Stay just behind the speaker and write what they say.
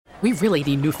We really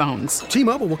need new phones.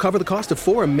 T-Mobile will cover the cost of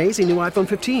 4 amazing new iPhone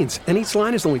 15s, and each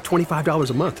line is only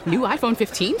 $25 a month. New iPhone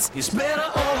 15s? It's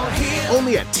better over here.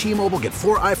 Only at T-Mobile, get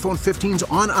 4 iPhone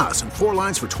 15s on us and 4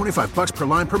 lines for $25 per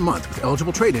line per month with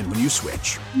eligible trade-in when you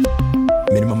switch.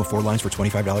 Minimum of 4 lines for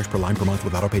 $25 per line per month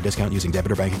with autopay discount using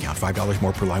debit or bank account. $5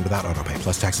 more per line without autopay,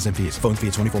 plus taxes and fees. Phone fee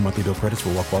at 24 monthly bill credits for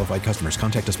well-qualified customers.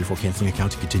 Contact us before canceling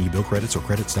account to continue bill credits or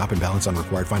credit stop and balance on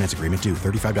required finance agreement due.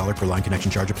 $35 per line connection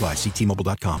charge applies. See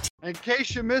T-Mobile.com. In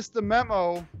case you missed the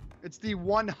memo, it's the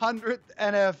 100th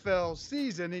NFL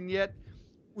season, and yet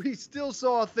we still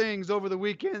saw things over the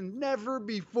weekend never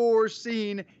before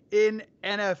seen in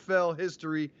NFL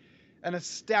history. An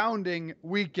astounding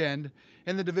weekend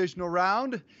in the divisional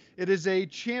round. It is a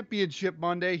championship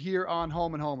Monday here on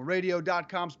Home and Home,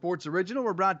 radio.com sports original.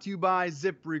 We're brought to you by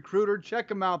ZipRecruiter. Check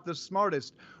them out, the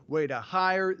smartest way to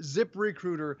hire,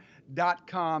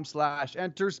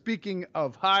 ZipRecruiter.com/enter. Speaking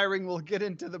of hiring, we'll get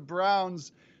into the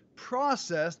Browns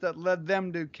process that led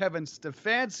them to Kevin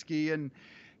Stefanski and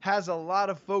has a lot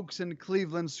of folks in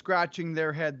Cleveland scratching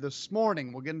their head this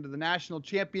morning. We'll get into the national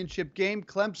championship game,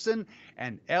 Clemson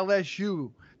and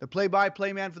LSU. The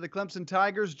play-by-play man for the Clemson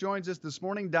Tigers joins us this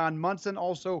morning, Don Munson.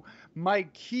 Also,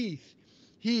 Mike Keith.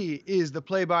 He is the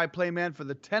play-by-play man for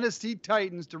the Tennessee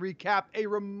Titans to recap a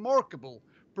remarkable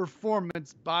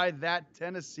performance by that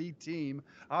Tennessee team.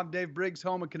 I'm Dave Briggs,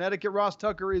 home in Connecticut. Ross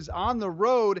Tucker is on the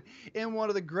road in one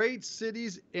of the great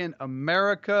cities in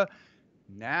America,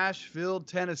 Nashville,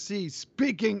 Tennessee.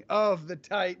 Speaking of the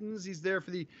Titans, he's there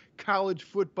for the College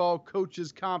Football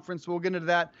Coaches Conference. We'll get into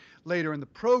that later in the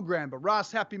program. But Ross,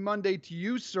 happy Monday to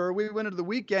you, sir. We went into the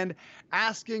weekend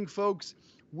asking folks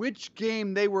which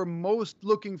game they were most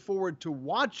looking forward to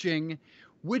watching.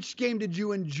 Which game did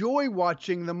you enjoy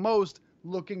watching the most,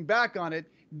 looking back on it,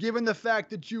 given the fact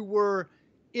that you were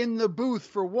in the booth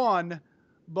for one,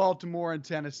 Baltimore and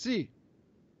Tennessee?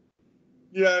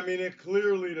 Yeah, I mean, it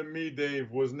clearly to me,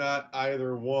 Dave, was not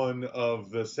either one of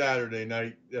the Saturday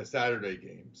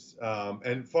games.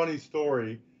 And funny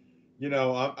story, you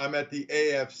know, I'm at the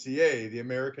AFCA, the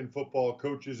American Football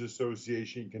Coaches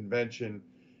Association convention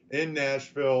in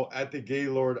Nashville at the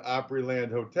Gaylord Opryland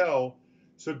Hotel.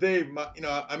 So, Dave,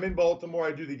 I'm in Baltimore.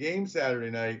 I do the game Saturday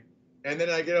night, and then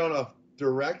I get on a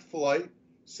direct flight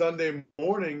Sunday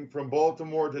morning from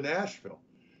Baltimore to Nashville.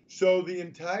 So the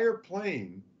entire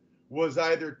plane was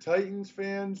either Titans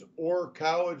fans or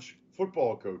college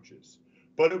football coaches.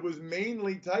 But it was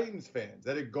mainly Titans fans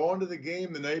that had gone to the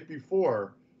game the night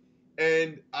before.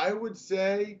 And I would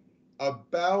say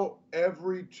about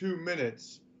every 2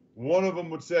 minutes, one of them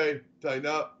would say, tighten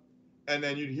up. And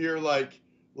then you'd hear like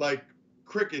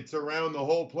crickets around the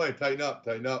whole plane. Tighten up,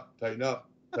 tighten up, tighten up,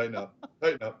 tighten up,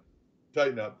 tighten up,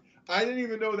 tighten up. I didn't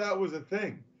even know that was a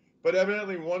thing. But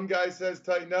evidently one guy says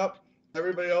tighten up,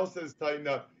 everybody else says tighten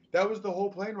up. That was the whole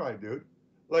plane ride, dude.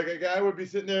 Like a guy would be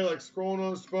sitting there like scrolling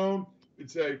on his phone. He'd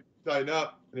say, tighten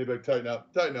up. And he'd be like, tighten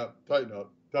up, tighten up, tighten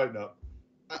up, tighten up.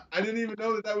 I didn't even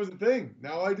know that was a thing.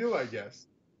 Now I do, I guess.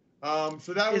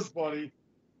 So that was funny.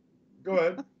 Go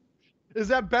ahead. Is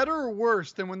that better or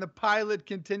worse than when the pilot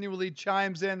continually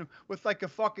chimes in with like a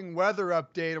fucking weather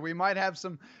update, or we might have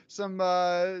some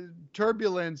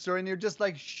turbulence, and you're just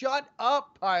like, shut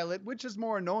up, pilot? Which is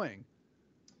more annoying?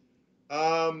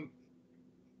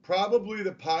 Probably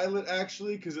the pilot,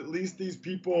 actually, because at least these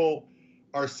people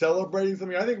are celebrating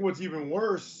something. I think what's even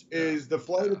worse is the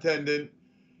flight attendant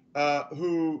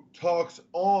who talks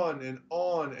on and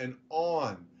on and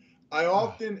on. I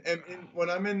often am when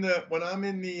I'm in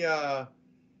the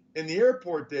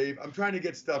airport, Dave, I'm trying to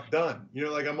get stuff done. You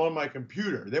know, like I'm on my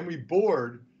computer. Then we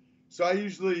board, so I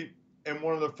usually am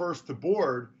one of the first to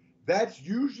board. That's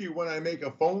usually when I make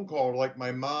a phone call to like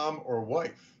my mom or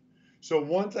wife. So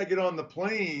once I get on the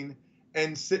plane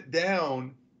and sit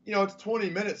down, you know, it's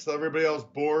 20 minutes till everybody else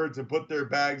boards and put their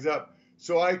bags up.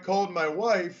 So I called my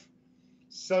wife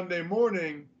Sunday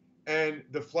morning, and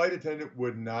the flight attendant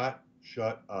would not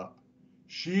shut up.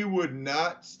 She would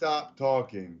not stop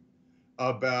talking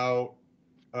about,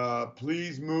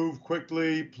 please move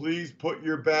quickly, please put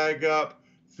your bag up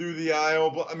through the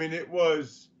aisle. I mean, it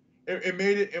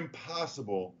made it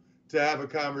impossible to have a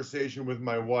conversation with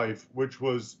my wife, which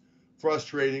was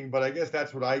frustrating, but I guess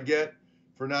that's what I get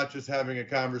for not just having a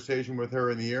conversation with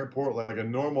her in the airport like a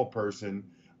normal person.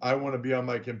 I want to be on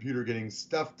my computer getting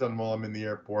stuff done while I'm in the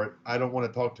airport. I don't want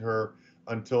to talk to her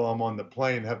until I'm on the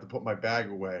plane and have to put my bag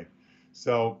away.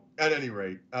 So at any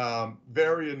rate,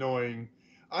 very annoying.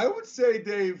 I would say,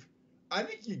 Dave, I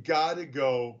think you got to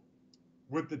go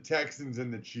with the Texans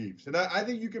and the Chiefs. And I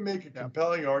think you can make a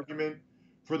compelling argument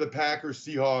for the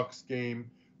Packers-Seahawks game,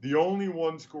 the only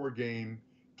one-score game.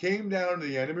 came down to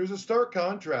the end. I mean, it was a stark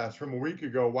contrast from a week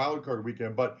ago, wild card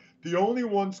weekend, but the only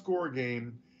one-score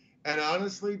game. And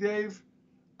honestly, Dave,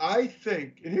 I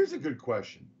think, and here's a good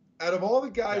question. Out of all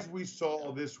the guys we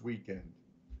saw this weekend,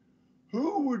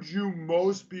 who would you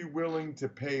most be willing to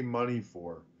pay money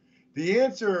for? The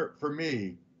answer for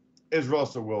me is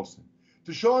Russell Wilson.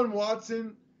 Deshaun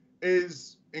Watson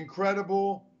is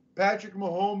incredible. Patrick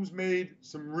Mahomes made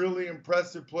some really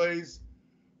impressive plays,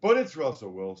 but it's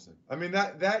Russell Wilson. I mean,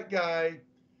 that guy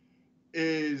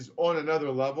is on another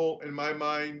level in my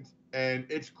mind, and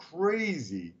it's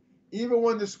crazy. Even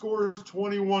when the score is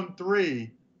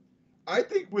 21-3, I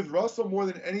think with Russell more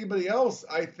than anybody else,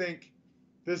 I think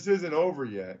this isn't over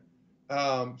yet.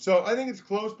 So I think it's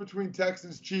close between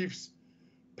Texans, Chiefs,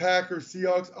 Packers,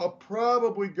 Seahawks. I'll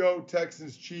probably go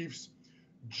Texans, Chiefs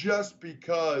just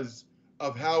because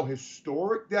of how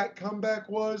historic that comeback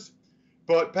was.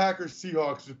 But Packers,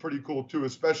 Seahawks is pretty cool too,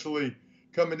 especially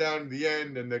coming down to the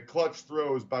end and the clutch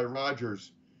throws by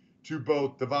Rodgers to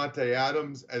both Devontae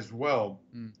Adams as well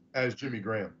as Jimmy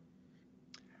Graham.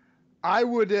 I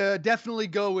would definitely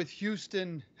go with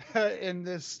Houston in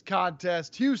this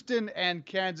contest. Houston and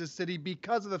Kansas City,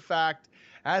 because of the fact,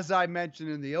 as I mentioned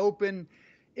in the open,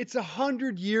 it's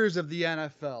 100 years of the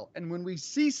NFL. And when we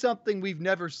see something we've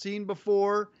never seen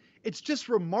before, it's just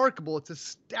remarkable. It's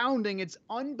astounding. It's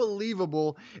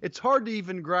unbelievable. It's hard to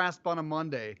even grasp on a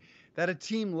Monday that a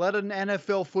team led an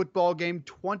NFL football game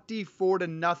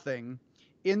 24-0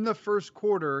 in the first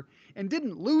quarter and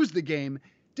didn't lose the game.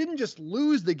 Didn't just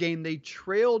lose the game, they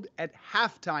trailed at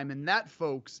halftime. And that,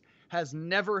 folks, has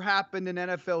never happened in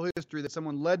NFL history, that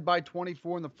someone led by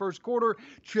 24 in the first quarter,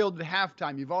 trailed at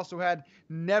halftime. You've also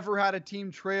never had a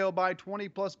team trail by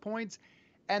 20-plus points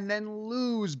and then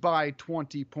lose by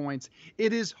 20 points.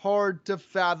 It is hard to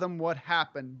fathom what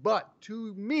happened. But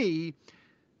to me,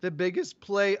 the biggest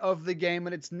play of the game,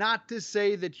 and it's not to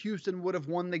say that Houston would have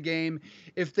won the game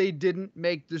if they didn't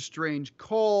make the strange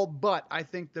call, but I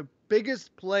think the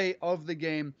biggest play of the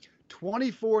game,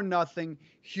 24-0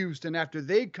 Houston, after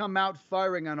they come out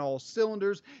firing on all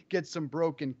cylinders, get some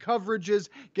broken coverages,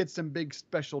 get some big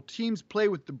special teams play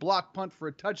with the block punt for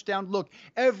a touchdown. Look,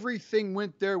 everything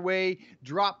went their way.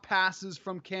 Drop passes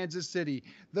from Kansas City,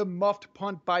 the muffed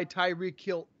punt by Tyreek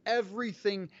Hill,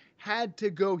 everything had to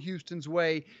go Houston's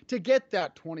way to get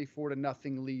that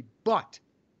 24-0 lead. But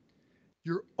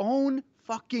your own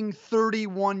fucking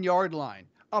 31-yard line,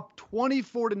 up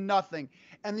 24-0.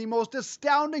 And the most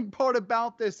astounding part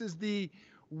about this is the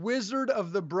wizard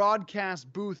of the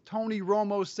broadcast booth, Tony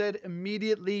Romo, said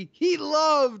immediately he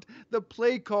loved the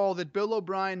play call that Bill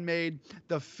O'Brien made,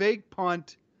 the fake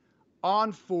punt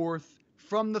on fourth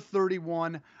from the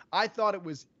 31. I thought it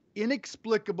was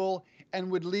inexplicable and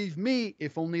would leave me,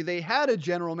 if only they had a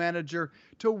general manager,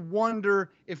 to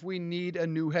wonder if we need a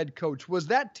new head coach. Was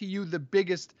that to you the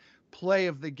biggest play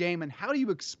of the game, and how do you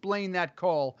explain that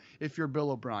call if you're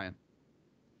Bill O'Brien?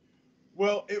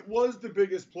 Well, it was the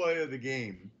biggest play of the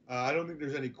game. I don't think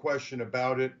there's any question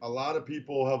about it. A lot of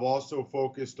people have also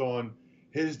focused on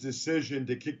his decision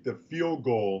to kick the field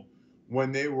goal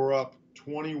when they were up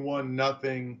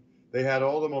 21-0. They had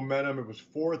all the momentum. It was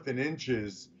 4th and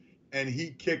inches, and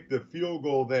he kicked the field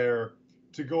goal there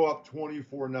to go up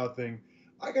 24-0.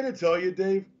 I got to tell you,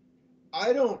 Dave,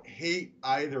 I don't hate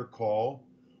either call.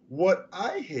 What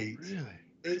I hate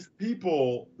is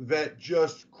people that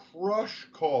just crush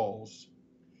calls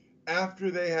after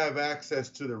they have access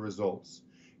to the results.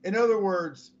 In other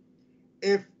words,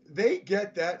 if they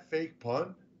get that fake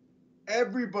punt,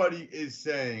 everybody is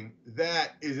saying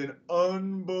that is an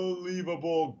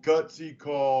unbelievable gutsy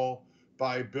call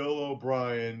by Bill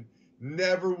O'Brien.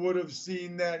 Never would have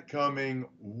seen that coming.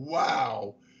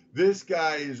 Wow, this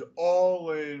guy is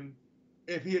all in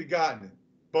if he had gotten it.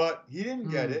 But he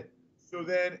didn't get it, so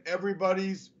then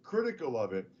everybody's critical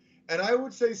of it. And I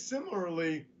would say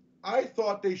similarly, I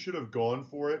thought they should have gone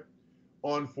for it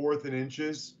on 4th and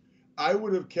inches. I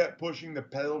would have kept pushing the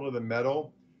pedal to the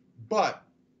metal. But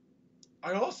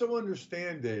I also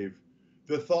understand, Dave,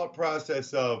 the thought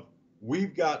process of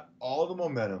we've got all the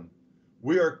momentum.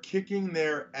 We are kicking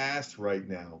their ass right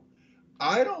now.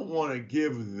 I don't want to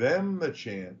give them the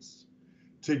chance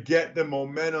to get the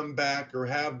momentum back or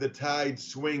have the tide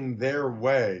swing their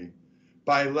way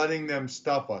by letting them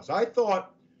stuff us. I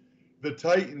thought the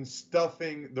Titans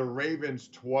stuffing the Ravens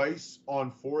twice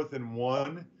on 4th and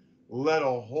 1 let a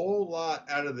whole lot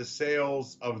out of the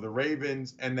sails of the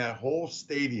Ravens and that whole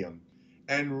stadium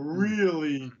and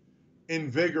really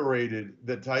invigorated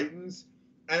the Titans.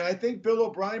 And I think Bill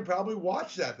O'Brien probably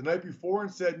watched that the night before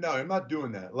and said, no, I'm not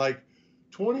doing that. Like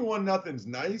 21-0's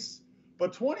nice,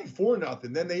 But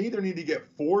 24-0, then they either need to get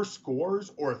 4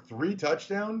 scores or 3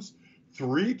 touchdowns,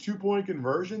 3 2-point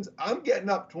conversions. I'm getting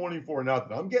up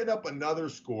 24-0. I'm getting up another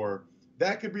score.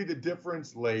 That could be the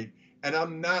difference late, and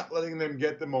I'm not letting them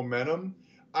get the momentum.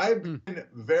 I've been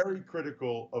very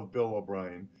critical of Bill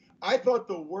O'Brien. I thought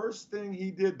the worst thing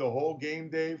he did the whole game,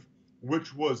 Dave,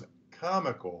 which was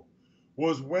comical,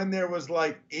 was when there was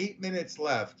like 8 minutes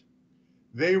left.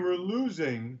 They were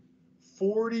losing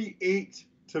 48-31.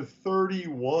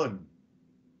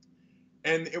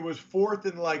 And it was 4th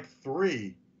and like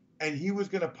 3. And he was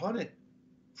going to punt it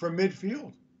from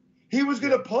midfield. He was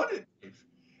going to punt it.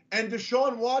 And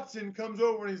Deshaun Watson comes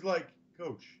over and he's like,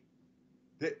 Coach,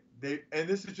 and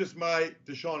this is just my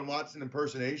Deshaun Watson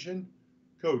impersonation.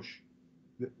 Coach,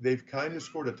 they've kind of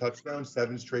scored a touchdown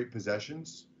 7 straight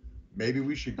possessions. Maybe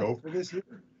we should go for this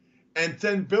here. And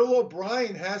then Bill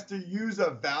O'Brien has to use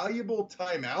a valuable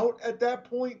timeout at that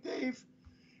point, Dave.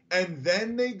 And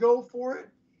then they go for it.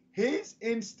 His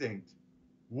instinct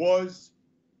was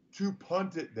to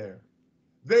punt it there.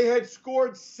 They had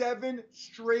scored 7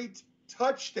 straight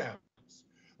touchdowns.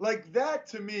 Like that,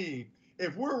 to me,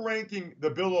 if we're ranking the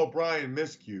Bill O'Brien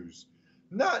miscues,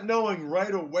 not knowing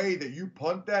right away that you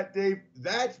punt that, Dave,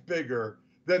 that's bigger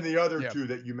than the other 2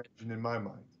 that you mentioned in my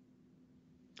mind.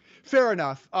 Fair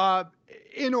enough.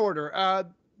 In order,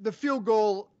 the field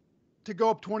goal to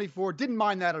go up 24, didn't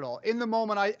mind that at all. In the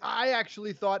moment, I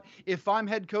actually thought if I'm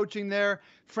head coaching there,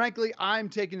 frankly, I'm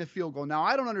taking the field goal. Now,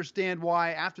 I don't understand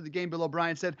why after the game Bill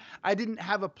O'Brien said I didn't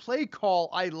have a play call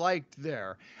I liked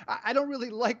there. I don't really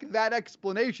like that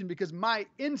explanation because my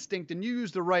instinct, and you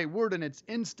used the right word, and it's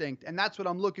instinct, and that's what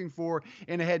I'm looking for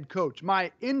in a head coach.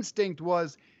 My instinct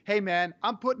was, hey, man,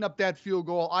 I'm putting up that field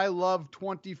goal. I love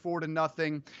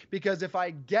 24-0 because if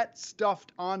I get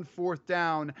stuffed on 4th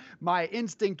down, my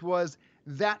instinct was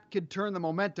that could turn the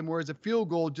momentum, whereas a field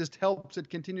goal just helps it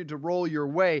continue to roll your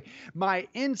way. My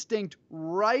instinct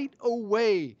right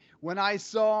away when I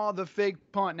saw the fake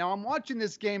punt. Now, I'm watching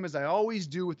this game as I always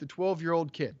do with the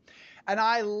 12-year-old kid, and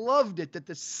I loved it that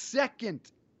the second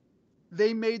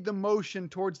they made the motion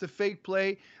towards the fake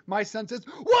play, my son says,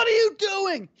 "What are you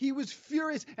doing?" He was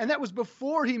furious. And that was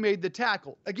before he made the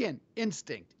tackle. Again,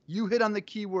 instinct. You hit on the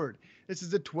key word. This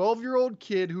is a 12-year-old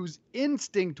kid whose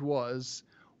instinct was,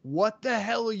 what the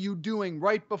hell are you doing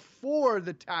right before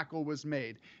the tackle was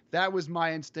made? That was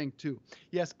my instinct too.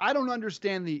 Yes, I don't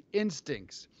understand the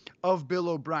instincts of Bill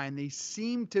O'Brien. They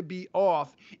seem to be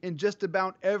off in just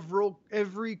about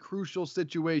every crucial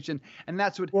situation, and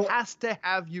that's what has to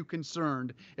have you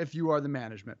concerned if you are the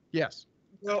management. Yes.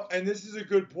 Well, and this is a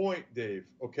good point, Dave,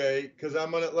 okay? Because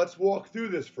let's walk through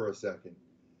this for a second.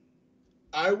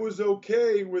 I was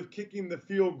okay with kicking the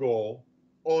field goal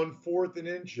on 4th and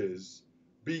inches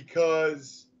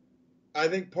because I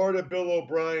think part of Bill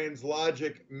O'Brien's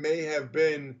logic may have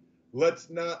been, let's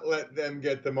not let them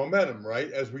get the momentum,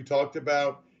 right? As we talked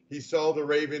about, he saw the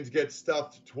Ravens get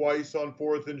stuffed twice on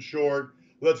 4th and short.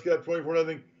 Let's get up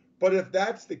 24-0. But if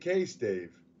that's the case,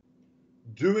 Dave,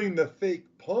 doing the fake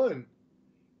punt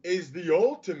is the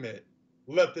ultimate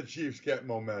let the Chiefs get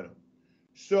momentum.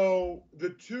 So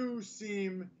the two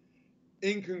seem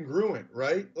incongruent,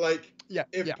 right? Like,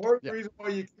 part of the reason why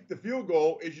you kick the field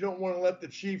goal is you don't want to let the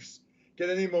Chiefs get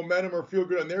any momentum or feel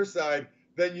good on their side,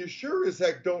 then you sure as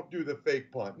heck don't do the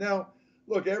fake punt. Now,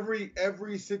 look, every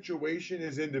situation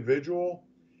is individual.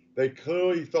 They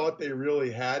clearly thought they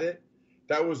really had it.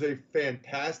 That was a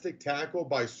fantastic tackle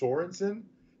by Sorensen.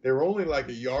 They were only like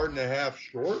 1.5 yards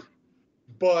short.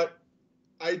 But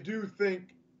I do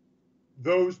think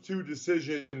those two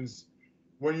decisions,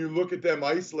 when you look at them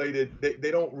isolated,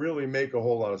 they don't really make a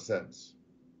whole lot of sense.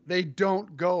 They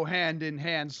don't go hand in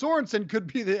hand. Sorensen could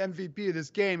be the MVP of this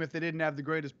game if they didn't have the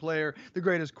greatest player, the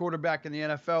greatest quarterback in the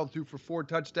NFL, 2 for 4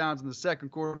 touchdowns in the second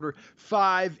quarter,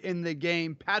 5 in the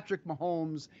game. Patrick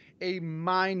Mahomes, a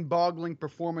mind-boggling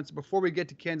performance. Before we get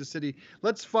to Kansas City,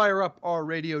 let's fire up our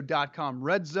radio.com.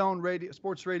 Red Zone Radio,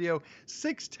 Sports Radio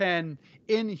 610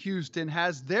 in Houston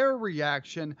has their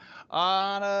reaction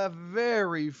on a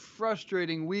very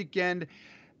frustrating weekend.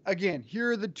 Again, here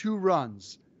are the 2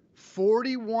 runs.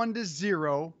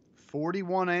 41-0,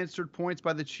 41 answered points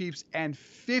by the Chiefs, and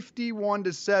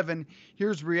 51-7.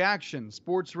 Here's reaction.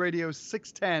 Sports Radio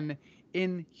 610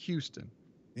 in Houston.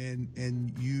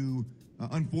 And you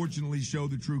unfortunately show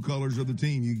the true colors of the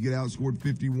team. You get outscored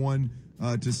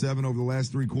 51-7 over the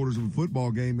last 3 quarters of a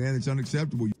football game, man. It's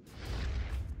unacceptable.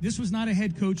 This was not a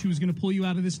head coach who was going to pull you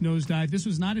out of this nosedive. This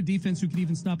was not a defense who could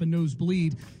even stop a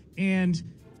nosebleed.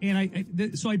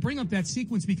 So I bring up that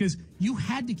sequence because you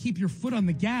had to keep your foot on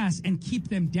the gas and keep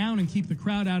them down and keep the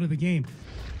crowd out of the game.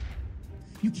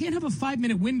 You can't have a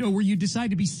 5-minute window where you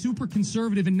decide to be super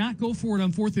conservative and not go for it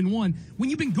on 4th and 1 when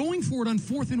you've been going for it on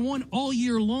 4th and 1 all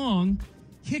year long.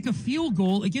 Kick a field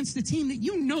goal against a team that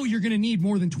you know you're going to need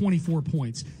more than 24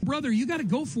 points. Brother, you got to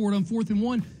go for it on 4th and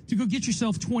 1 to go get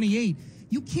yourself 28.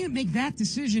 You can't make that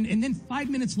decision and then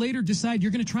 5 minutes later decide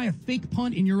you're going to try a fake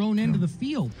punt in your own end of the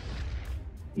field.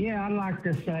 Yeah, I'd like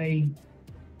to say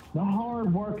the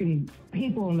hard-working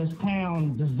people in this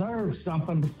town deserve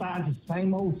something besides the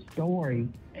same old story.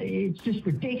 It's just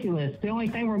ridiculous. The only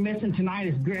thing we're missing tonight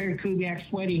is Gary Kubiak's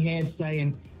sweaty head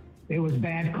saying it was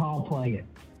bad call play.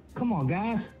 Come on,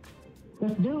 guys.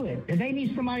 Let's do it. They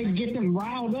need somebody to get them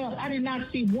riled up. I did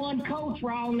not see one coach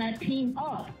riling that team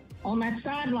up on that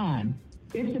sideline.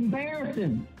 It's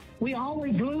embarrassing. We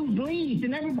always lose leads,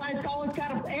 and everybody's always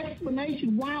got an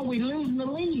explanation why we're losing the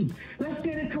lead. Let's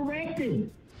get it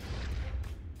corrected.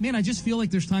 Man, I just feel like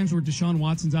there's times where Deshaun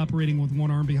Watson's operating with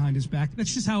one arm behind his back.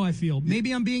 That's just how I feel.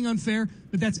 Maybe I'm being unfair,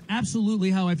 but that's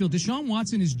absolutely how I feel. Deshaun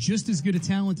Watson is just as good a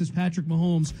talent as Patrick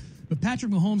Mahomes, but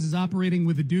Patrick Mahomes is operating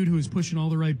with a dude who is pushing all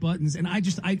the right buttons, and I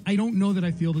don't know that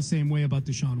I feel the same way about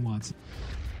Deshaun Watson.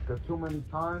 Because too many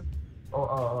times,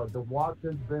 the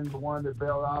Watson's been the one that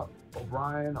bailed out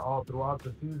O'Brien all throughout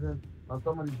the season. On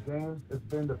some of these games, it's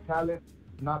been the talent,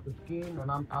 not the scheme,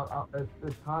 and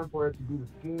it's time for it to be the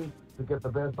scheme to get the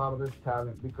best out of this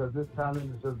talent, because this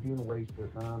talent is just being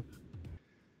wasted, man.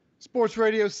 Sports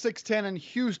Radio 610 in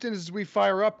Houston as we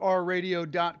fire up our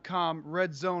radio.com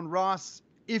Red Zone. Ross,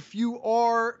 if you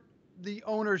are the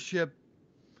ownership,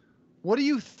 what are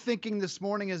you thinking this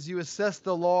morning as you assess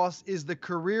the loss? Is the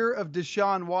career of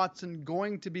Deshaun Watson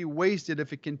going to be wasted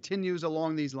if it continues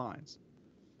along these lines?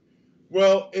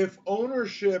 Well, if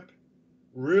ownership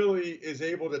really is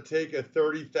able to take a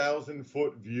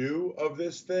 30,000-foot view of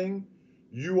this thing,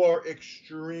 you are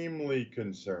extremely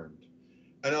concerned.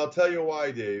 And I'll tell you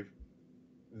why, Dave.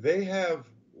 They have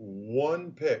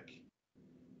one pick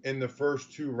in the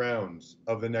first 2 rounds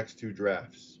of the next 2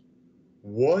 drafts.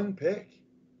 One pick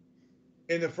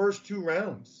in the first 2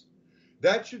 rounds.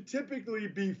 That should typically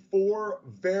be 4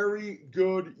 very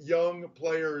good young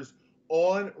players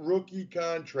on rookie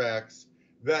contracts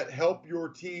that help your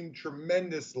team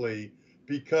tremendously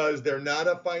because they're not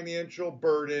a financial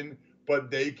burden,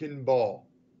 but they can ball.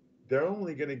 They're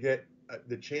only going to get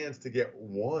the chance to get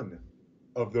one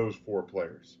of those 4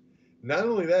 players. Not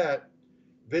only that,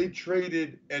 they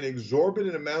traded an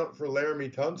exorbitant amount for Laramie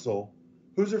Tunsil,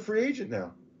 who's a free agent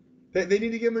now. They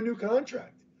need to give him a new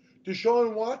contract.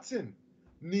 Deshaun Watson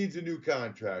needs a new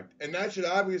contract, and that should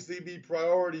obviously be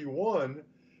priority 1.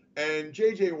 And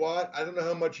J.J. Watt, I don't know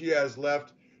how much he has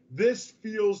left. This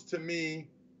feels to me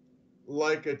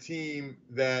like a team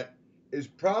that is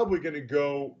probably going to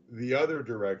go the other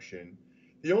direction.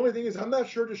 The only thing is I'm not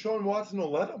sure Deshaun Watson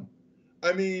will let him.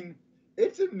 I mean,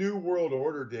 it's a new world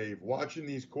order, Dave, watching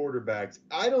these quarterbacks.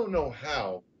 I don't know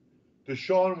how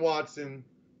Deshaun Watson,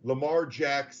 Lamar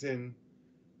Jackson,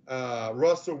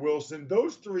 Russell Wilson,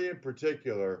 those 3 in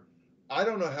particular, I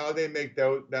don't know how they make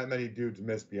that many dudes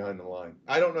miss behind the line.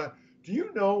 I don't know. Do you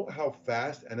know how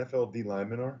fast NFL D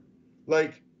linemen are?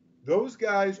 Like, those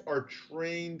guys are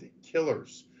trained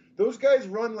killers. Those guys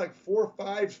run like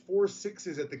 4.5s,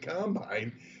 4.6s at the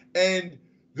combine. And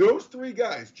those 3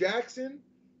 guys, Jackson,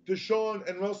 Deshaun,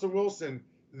 and Russell Wilson,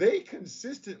 they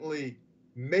consistently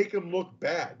make them look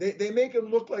bad. They make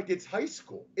them look like it's high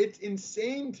school. It's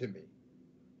insane to me.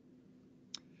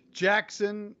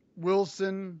 Jackson,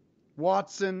 Wilson,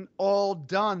 Watson, all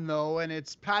done, though, and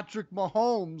it's Patrick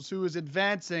Mahomes who is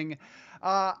advancing.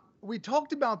 We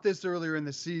talked about this earlier in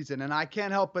the season, and I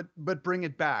can't help but bring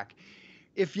it back.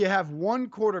 If you have one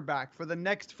quarterback for the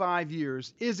next 5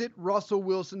 years, is it Russell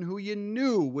Wilson, who you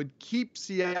knew would keep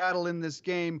Seattle in this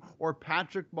game, or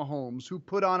Patrick Mahomes, who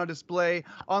put on a display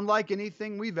unlike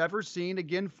anything we've ever seen?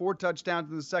 Again, 4 touchdowns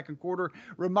in the second quarter,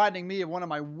 reminding me of one of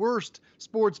my worst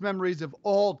sports memories of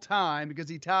all time, because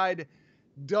he tied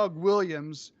Doug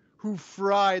Williams, who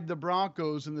fried the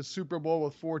Broncos in the Super Bowl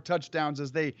with 4 touchdowns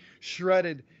as they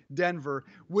shredded Denver.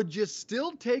 Would you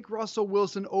still take Russell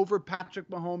Wilson over Patrick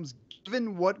Mahomes,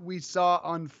 given what we saw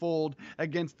unfold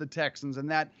against the Texans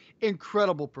and that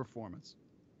incredible performance?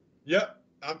 Yep,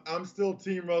 I'm still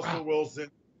Team Russell Wilson.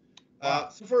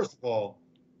 So first of all,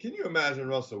 can you imagine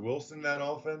Russell Wilson in that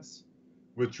offense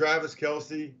with Travis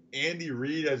Kelce, Andy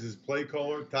Reid as his play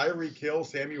caller, Tyreek Hill,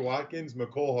 Sammy Watkins,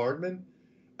 McCole Hardman?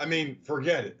 I mean,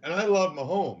 forget it. And I love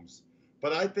Mahomes,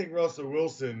 but I think Russell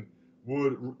Wilson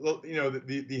would,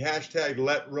 the hashtag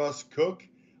let Russ cook.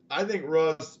 I think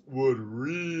Russ would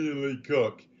really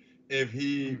cook if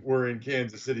he were in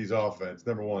Kansas City's offense,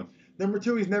 number 1. Number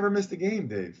 2, he's never missed a game,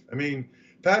 Dave. I mean,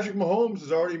 Patrick Mahomes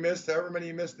has already missed however many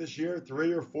he missed this year,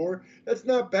 3 or 4. That's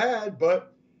not bad,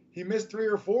 but he missed 3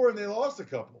 or 4 and they lost a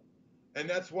couple. And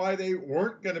that's why they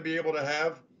weren't going to be able to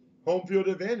have home field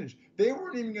advantage. They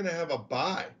weren't even going to have a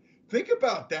bye. Think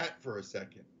about that for a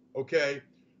second, okay?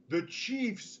 The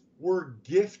Chiefs were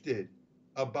gifted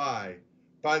a bye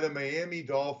by the Miami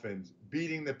Dolphins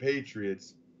beating the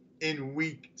Patriots in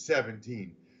Week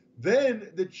 17. Then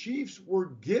the Chiefs were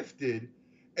gifted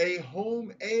a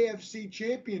home AFC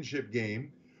Championship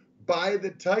game by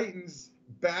the Titans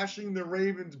bashing the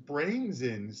Ravens' brains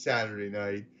in Saturday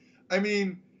night. I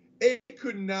mean, it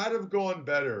could not have gone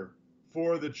better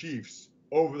for the Chiefs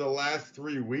over the last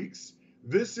 3 weeks.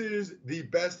 This is the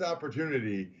best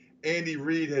opportunity Andy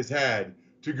Reid has had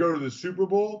to go to the Super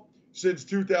Bowl since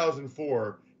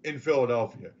 2004 in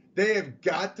Philadelphia. They have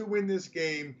got to win this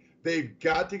game. They've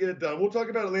got to get it done. We'll talk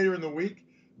about it later in the week.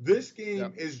 This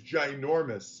game is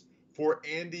ginormous for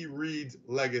Andy Reid's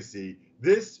legacy.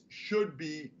 This should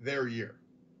be their year.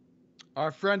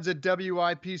 Our friends at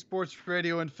WIP Sports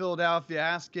Radio in Philadelphia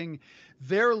asking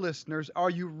their listeners,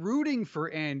 are you rooting for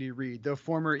Andy Reid, the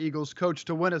former Eagles coach,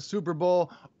 to win a Super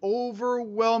Bowl?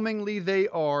 Overwhelmingly, they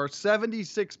are.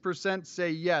 76%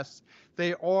 say yes,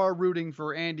 they are rooting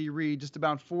for Andy Reid. Just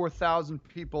about 4,000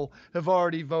 people have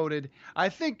already voted. I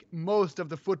think most of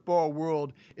the football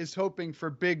world is hoping for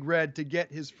Big Red to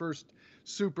get his first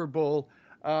Super Bowl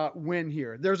win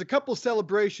here. There's a couple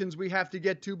celebrations we have to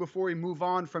get to before we move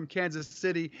on from Kansas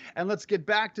City. And let's get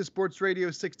back to Sports Radio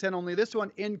 610, only this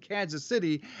one in Kansas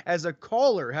City, as a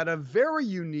caller had a very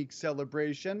unique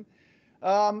celebration,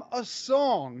 a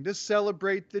song to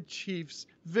celebrate the Chiefs'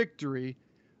 victory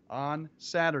on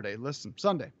Saturday. Listen,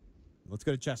 Sunday. Let's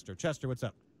go to Chester. Chester, what's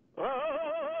up?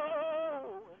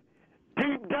 Oh,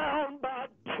 deep down by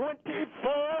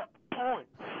 24 points.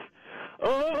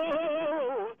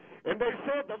 Oh, and they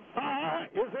said the fire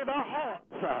is in our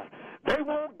hearts. They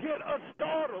won't get us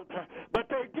started, but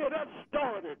they get us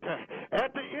started.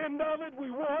 At the end of it, we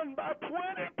won by 20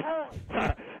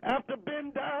 points after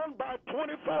being down by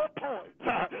 24 points.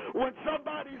 When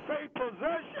somebody say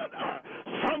possession,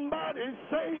 somebody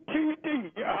say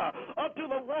TD. Up to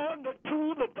the 1, the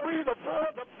 2, the 3, the 4,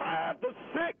 the 5, the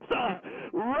 6.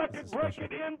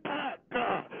 Record-breaking impact.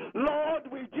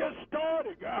 Lord, we just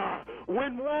started.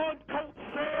 When one coach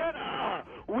said,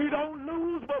 we don't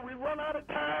lose, but we run out of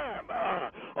time.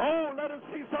 Let us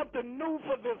see something new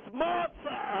for this month,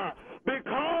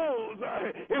 because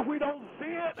if we don't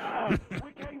see it,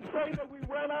 we can't say that we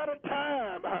run out of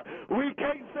time. We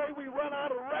can't say we run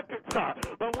out of records.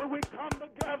 But when we come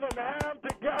together and have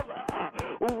together,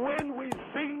 when we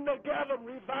sing together,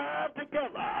 revive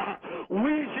together,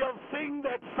 we shall sing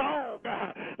that song.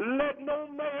 Let no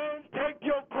man take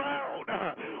your crown.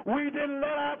 We didn't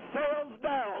let ourselves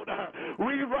down.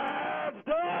 We rised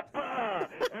up,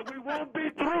 and we won't be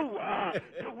through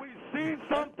till we see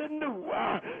something new.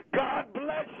 God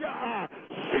bless you.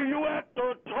 See you at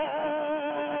the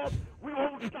top. We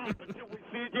won't stop until we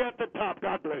see you at the top.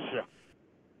 God bless you.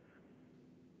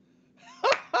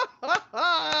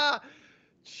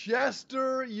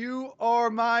 Chester, you are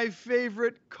my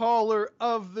favorite caller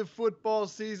of the football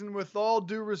season. With all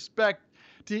due respect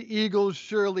to Eagles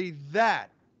Shirley,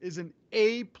 that is an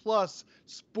A-plus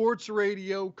sports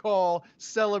radio call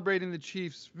celebrating the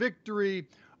Chiefs' victory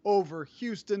over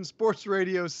Houston. Sports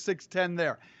Radio 610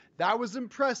 there. That was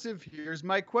impressive. Here's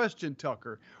my question,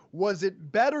 Tucker. Was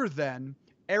it better than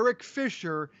Eric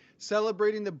Fisher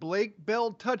celebrating the Blake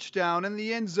Bell touchdown in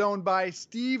the end zone by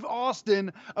Steve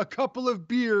Austin, a couple of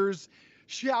beers,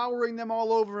 showering them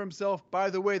all over himself? By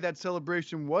the way, that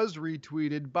celebration was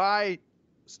retweeted by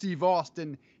Steve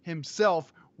Austin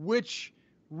himself, which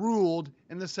ruled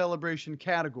in the celebration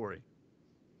category.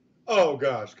 Oh,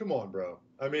 gosh. Come on, bro.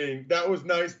 I mean, that was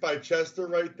nice by Chester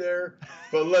right there,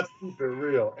 but let's keep it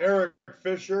real. Eric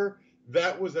Fisher,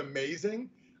 that was amazing.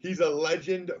 He's a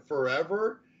legend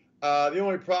forever. The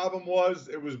only problem was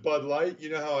it was Bud Light.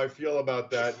 You know how I feel about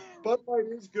that. Bud Light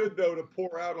is good, though, to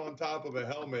pour out on top of a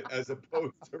helmet as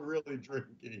opposed to really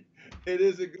drinking. It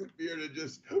is a good beer to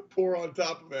just pour on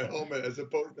top of a helmet as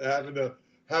opposed to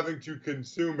having to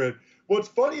consume it. What's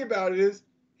funny about it is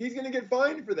he's going to get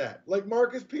fined for that, like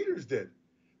Marcus Peters did.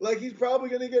 Like, he's probably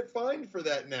going to get fined for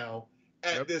that now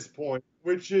at this point,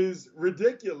 which is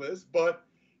ridiculous, but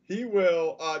he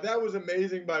will. That was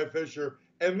amazing by Fisher.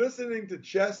 And listening to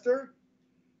Chester,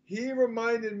 he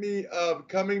reminded me of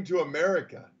Coming to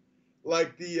America,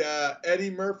 like the Eddie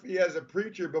Murphy as a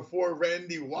preacher before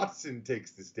Randy Watson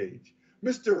takes the stage.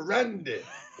 Mr. Randy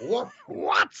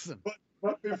Watson.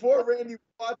 But before Randy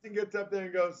Watson gets up there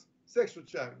and goes, sexual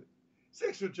chocolate,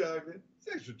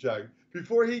 Sexual chocolate.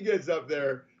 Before he gets up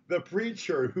there, the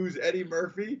preacher, who's Eddie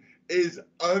Murphy, is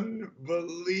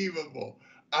unbelievable.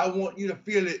 I want you to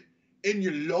feel it in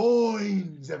your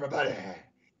loins, everybody.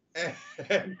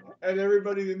 And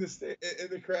everybody in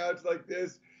the crowd's like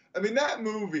this. I mean, that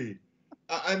movie,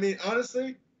 I mean,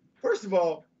 honestly, first of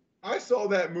all, I saw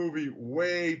that movie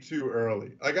way too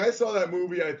early. Like, I saw that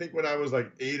movie, I think, when I was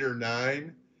like 8 or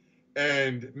 9.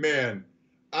 And, man,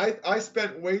 I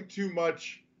spent way too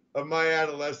much of my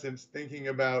adolescence thinking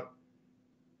about,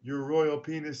 your royal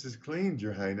penis is cleaned,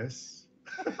 Your Highness.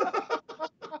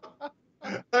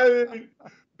 I mean,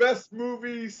 best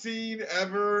movie scene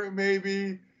ever,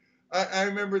 maybe. I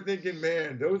remember thinking,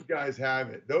 man, those guys have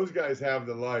it. Those guys have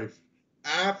the life.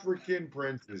 African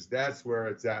princes, that's where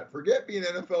it's at. Forget being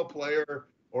an NFL player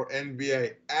or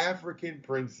NBA. African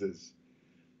princes.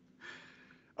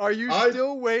 Are you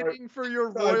still waiting for your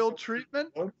royal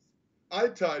treatment? I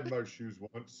tied my shoes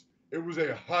once. It was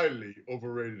a highly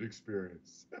overrated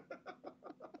experience.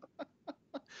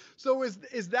 So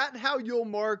is that how you'll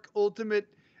mark ultimate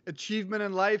achievement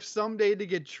in life, someday to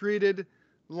get treated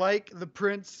like the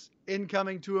prince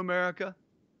incoming to America?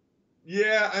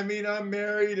 Yeah, I mean, I'm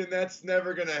married, and that's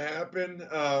never going to happen.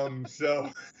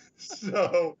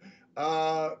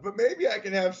 But maybe I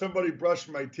can have somebody brush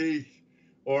my teeth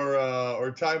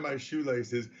or tie my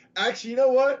shoelaces. Actually, you know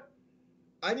what?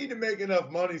 I need to make enough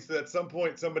money so that at some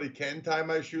point somebody can tie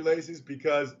my shoelaces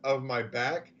because of my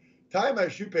back. Tie my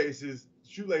shoelaces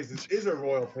is a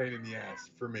royal pain in the ass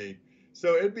for me.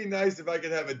 So it'd be nice if I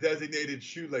could have a designated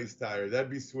shoelace tire. That'd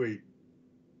be sweet.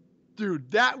 Dude,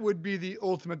 that would be the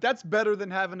ultimate. That's better than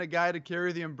having a guy to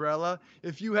carry the umbrella.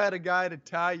 If you had a guy to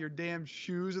tie your damn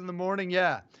shoes in the morning,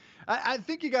 yeah. I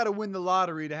think you got to win the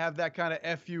lottery to have that kind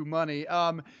of FU money.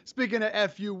 Speaking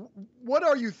of FU, what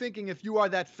are you thinking if you are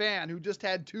that fan who just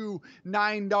had 2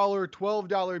 $9,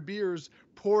 $12 beers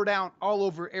poured out all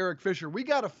over Eric Fisher? We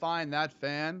got to find that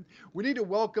fan. We need to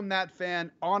welcome that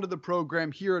fan onto the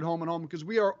program here at Home and Home because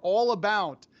we are all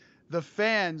about the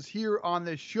fans here on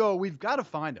this show. We've got to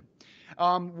find them.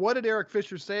 What did Eric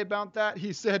Fisher say about that?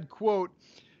 He said, quote,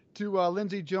 to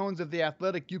Lindsey Jones of The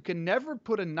Athletic, you can never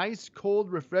put a nice,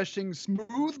 cold, refreshing,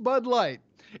 smooth Bud Light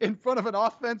in front of an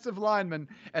offensive lineman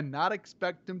and not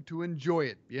expect him to enjoy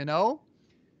it, you know?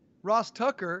 Ross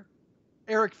Tucker,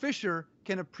 Eric Fisher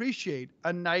can appreciate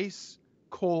a nice,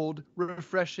 cold,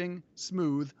 refreshing,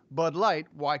 smooth Bud Light.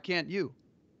 Why can't you?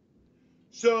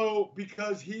 So,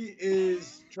 because he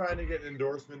is trying to get an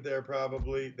endorsement there,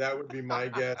 probably. That would be my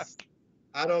guess.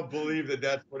 I don't believe that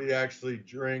that's what he actually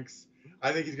drinks.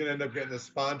 I think he's going to end up getting a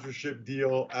sponsorship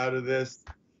deal out of this.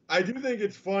 I do think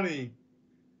it's funny.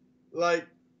 Like,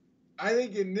 I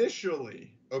think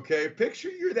initially, okay, picture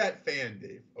you're that fan,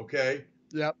 Dave, okay?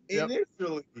 Yep.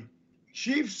 Initially,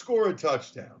 Chiefs score a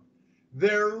touchdown.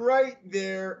 They're right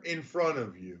there in front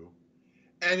of you.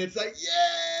 And it's like,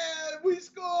 yeah, we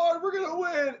scored. We're going to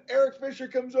win. Eric Fisher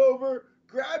comes over,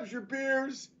 grabs your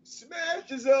beers,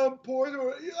 smashes them, pours them.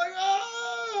 You're like,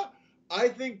 ah! I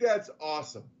think that's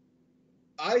awesome.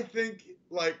 I think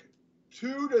like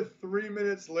 2 to 3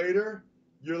 minutes later,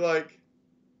 you're like,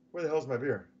 where the hell's my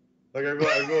beer? Like I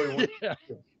really want yeah.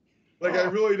 Like I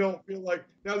really don't feel like.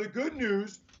 Now the good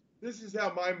news, this is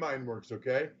how my mind works,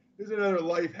 okay? This is another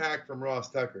life hack from Ross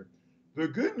Tucker. The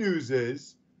good news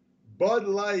is Bud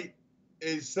Light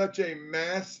is such a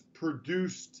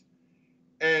mass-produced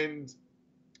and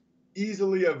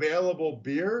easily available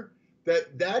beer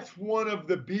that's one of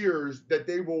the beers that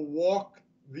they will walk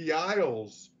the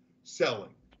aisles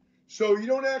selling. So you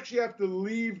don't actually have to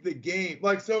leave the game.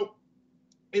 Like, so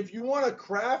if you want a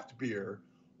craft beer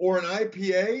or an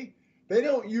IPA, they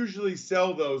don't usually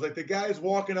sell those. Like the guys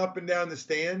walking up and down the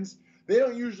stands, they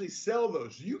don't usually sell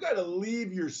those. So you got to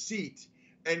leave your seat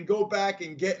and go back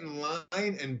and get in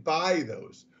line and buy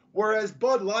those. Whereas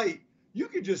Bud Light, you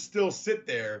could just still sit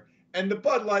there and the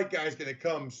Bud Light guy's going to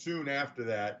come soon after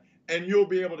that and you'll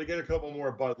be able to get a couple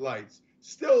more Bud Lights.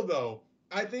 Still though,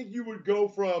 I think you would go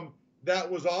from that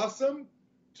was awesome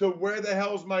to where the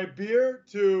hell's my beer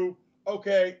to,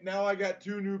 okay, now I got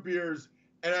 2 new beers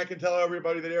and I can tell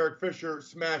everybody that Eric Fisher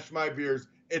smashed my beers.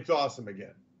 It's awesome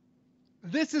again.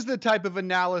 This is the type of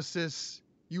analysis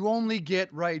you only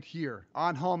get right here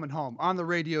on Home and Home, on the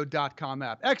radio.com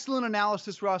app. Excellent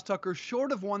analysis, Ross Tucker,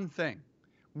 short of one thing.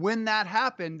 When that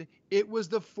happened, it was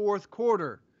the 4th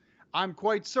quarter. I'm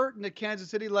quite certain that Kansas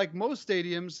City, like most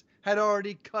stadiums, had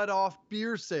already cut off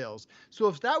beer sales. So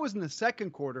if that was in the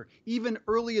 2nd quarter, even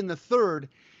early in the 3rd,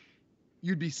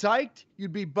 you'd be psyched,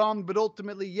 you'd be bummed, but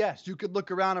ultimately, yes, you could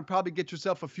look around and probably get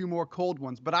yourself a few more cold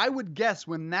ones. But I would guess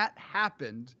when that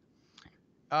happened,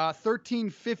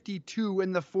 13:52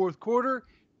 in the fourth quarter.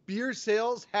 Beer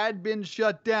sales had been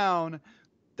shut down.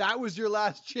 That was your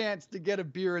last chance to get a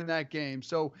beer in that game.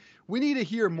 So we need to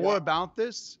hear more about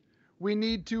this. We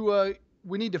need to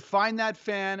find that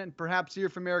fan and perhaps hear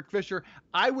from Eric Fisher.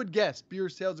 I would guess beer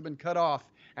sales have been cut off,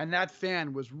 and that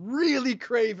fan was really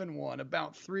craving one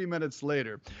about 3 minutes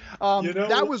later.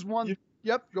 That was one.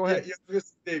 Yep, go ahead. Yeah,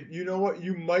 Dave, you know what?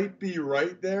 You might be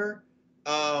right there.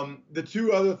 The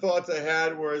two other thoughts I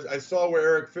had were I saw where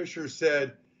Eric Fisher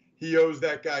said he owes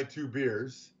that guy 2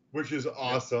 beers, which is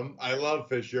awesome. I love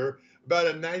Fisher. About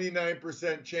a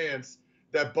 99% chance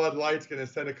that Bud Light's going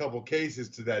to send a couple cases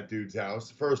to that dude's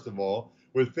house, first of all,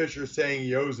 with Fisher saying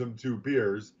he owes him 2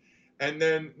 beers. And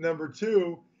then number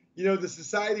 2, the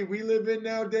society we live in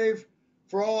now, Dave,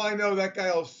 for all I know, that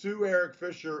guy will sue Eric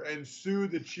Fisher and sue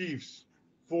the Chiefs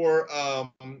for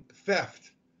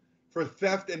theft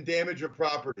and damage of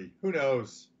property. Who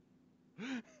knows?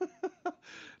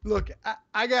 Look,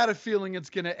 I got a feeling it's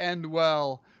going to end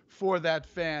well for that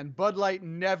fan. Bud Light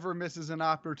never misses an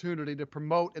opportunity to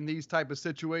promote in these type of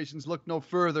situations. Look no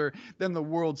further than the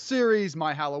World Series,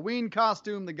 my Halloween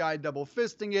costume, the guy double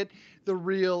fisting it, the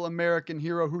real American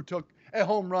hero who took a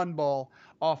home run ball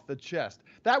off the chest.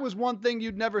 That was one thing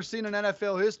you'd never seen in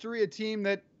NFL history, a team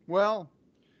that,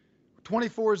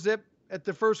 24-zip at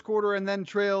the first quarter and then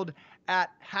trailed at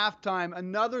halftime.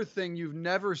 Another thing you've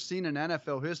never seen in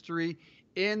NFL history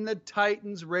in the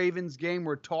Titans-Ravens game.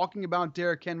 We're talking about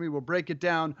Derrick Henry. We'll break it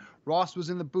down. Ross was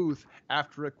in the booth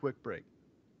after a quick break.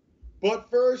 But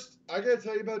first, I got to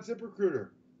tell you about ZipRecruiter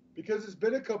because it's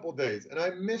been a couple days and I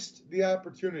missed the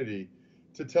opportunity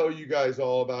to tell you guys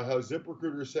all about how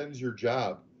ZipRecruiter sends your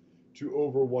job to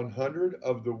over 100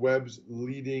 of the web's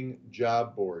leading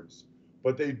job boards.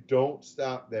 But they don't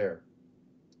stop there.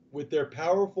 With their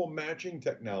powerful matching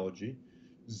technology,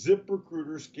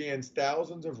 ZipRecruiter scans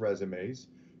thousands of resumes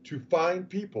to find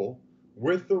people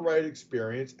with the right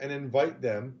experience and invite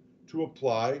them to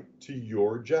apply to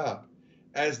your job.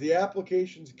 As the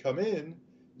applications come in,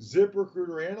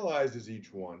 ZipRecruiter analyzes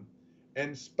each one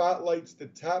and spotlights the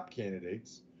top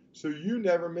candidates so you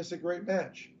never miss a great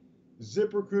match.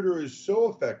 ZipRecruiter is so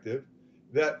effective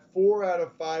that 4 out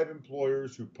of 5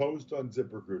 employers who post on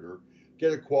ZipRecruiter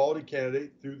get a quality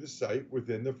candidate through the site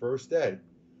within the first day.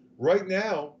 Right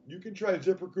now, you can try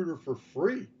ZipRecruiter for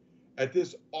free at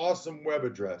this awesome web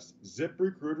address,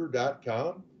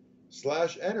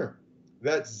 ziprecruiter.com/enter.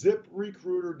 That's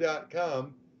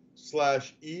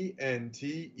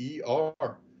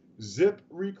ziprecruiter.com/ENTER.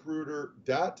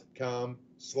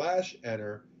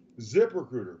 ziprecruiter.com/enter.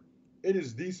 ZipRecruiter. It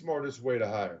is the smartest way to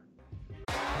hire.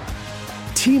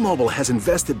 T-Mobile has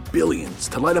invested billions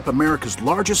to light up America's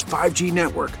largest 5G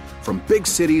network, from big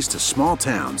cities to small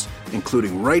towns,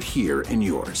 including right here in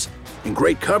yours. And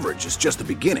great coverage is just the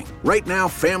beginning. Right now,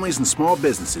 families and small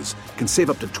businesses can save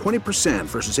up to 20%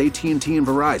 versus AT&T and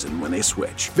Verizon when they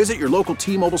switch. Visit your local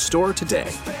T-Mobile store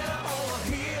today.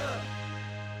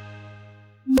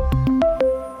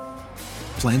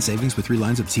 Plan savings with 3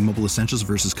 lines of T-Mobile Essentials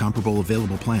versus comparable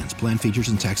available plans. Plan features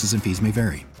and taxes and fees may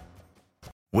vary.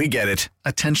 We get it.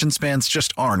 Attention spans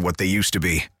just aren't what they used to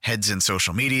be. Heads in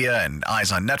social media and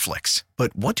eyes on Netflix.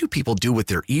 But what do people do with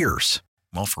their ears?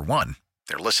 Well, for one,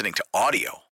 they're listening to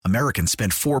audio. Americans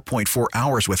spend 4.4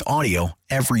 hours with audio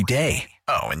every day.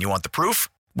 Oh, and you want the proof?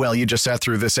 Well, you just sat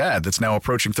through this ad that's now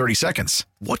approaching 30 seconds.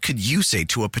 What could you say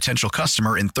to a potential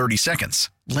customer in 30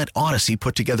 seconds? Let Odyssey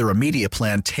put together a media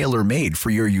plan tailor-made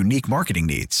for your unique marketing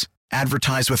needs.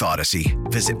 Advertise with Odyssey.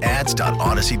 Visit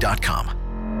ads.odyssey.com.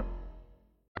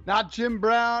 Not Jim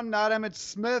Brown, not Emmitt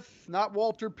Smith, not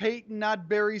Walter Payton, not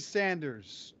Barry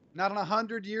Sanders. Not in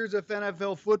 100 years of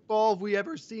NFL football have we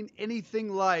ever seen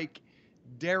anything like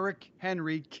Derrick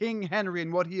Henry, King Henry,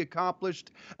 and what he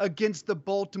accomplished against the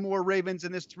Baltimore Ravens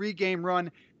in this 3-game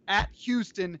run at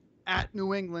Houston, at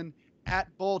New England,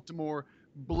 at Baltimore.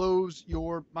 Blows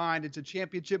your mind. It's a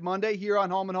Championship Monday here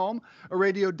on Home and Home, a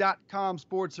radio.com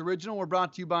sports original. We're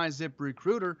brought to you by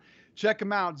ZipRecruiter. Check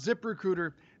them out,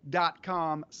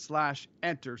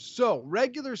 ZipRecruiter.com/enter. So,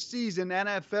 regular season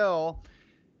NFL,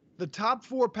 the top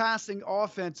 4 passing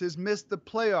offenses missed the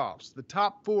playoffs. The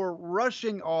top 4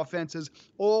 rushing offenses,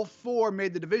 all 4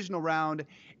 made the divisional round,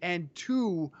 and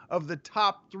 2 of the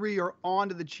top 3 are on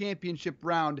to the championship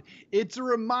round. It's a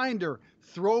reminder,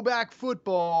 throwback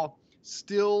football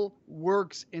still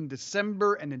works in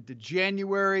December and into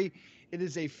January. It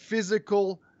is a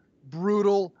physical,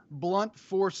 brutal, blunt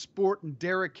force sport, and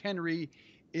Derrick Henry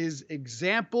is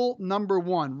example number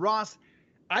 1. Ross,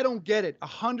 I don't get it.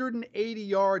 180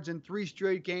 yards in 3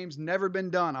 straight games, never been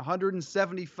done.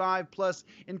 175 plus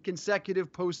in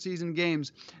consecutive postseason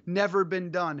games, never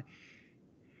been done.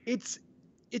 It's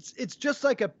just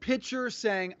like a pitcher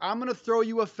saying, I'm going to throw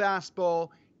you a fastball.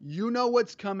 You know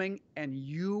what's coming, and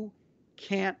you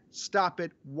can't stop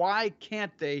it. Why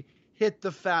can't they hit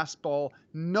the fastball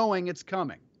knowing it's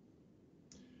coming?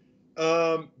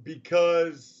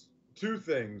 Because 2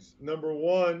 things. Number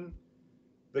one,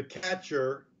 the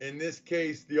catcher, in this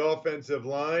case, the offensive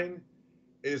line,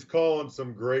 is calling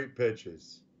some great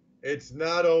pitches. It's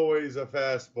not always a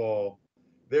fastball.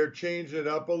 They're changing it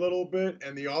up a little bit,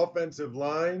 and the offensive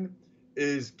line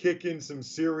is kicking some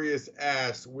serious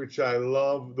ass, which I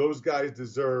love. Those guys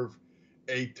deserve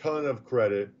a ton of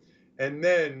credit. And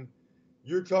then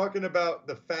you're talking about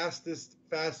the fastest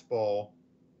fastball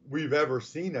we've ever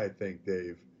seen, I think,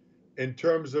 Dave, in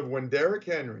terms of when Derrick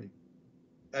Henry,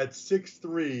 at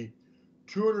 6'3",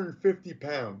 250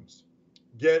 pounds,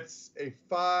 gets a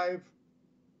 5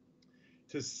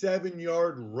 to 7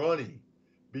 yard runny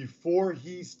before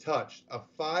he's touched, a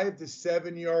 5 to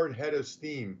 7 yard head of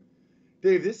steam.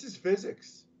 Dave, this is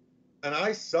physics, and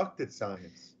I sucked at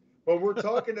science. But we're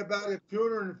talking about a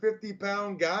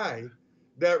 250-pound guy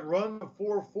that runs a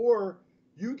 4.4.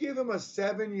 You give him a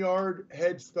 7 yard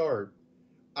head start.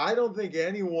 I don't think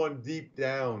anyone deep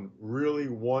down really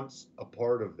wants a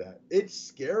part of that. It's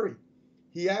scary.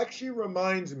 He actually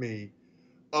reminds me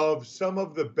of some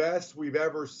of the best we've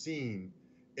ever seen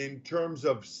in terms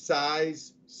of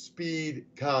size, speed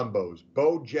combos.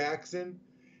 Bo Jackson,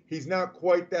 he's not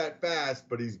quite that fast,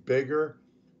 but he's bigger.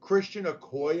 Christian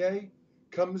Okoye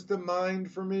comes to mind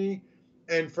for me.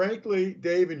 And frankly,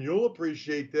 Dave, and you'll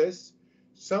appreciate this,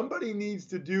 somebody needs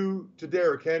to do to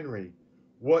Derrick Henry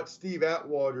what Steve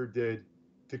Atwater did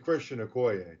to Christian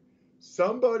Okoye.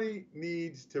 Somebody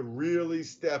needs to really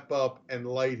step up and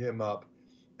light him up.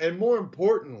 And more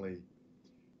importantly,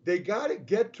 they got to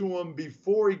get to him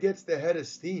before he gets the head of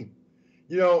steam.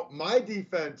 You know, my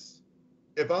defense,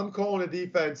 if I'm calling a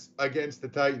defense against the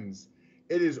Titans,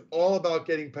 it is all about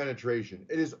getting penetration.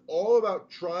 It is all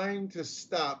about trying to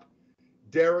stop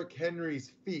Derrick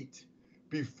Henry's feet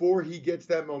before he gets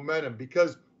that momentum,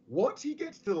 because once he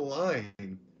gets to the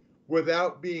line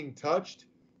without being touched,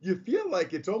 you feel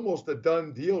like it's almost a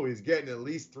done deal. He's getting at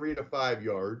least 3 to 5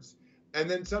 yards, and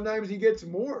then sometimes he gets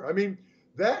more. I mean,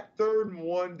 that 3rd and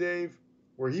 1, Dave,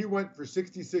 where he went for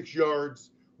 66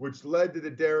 yards, which led to the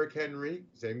Derrick Henry,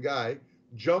 same guy,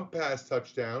 jump pass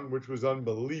touchdown, which was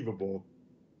unbelievable.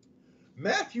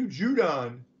 Matthew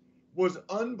Judon was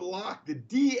unblocked, the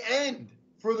D end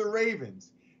for the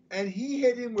Ravens, and he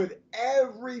hit him with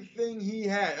everything he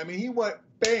had. I mean, he went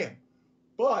bam,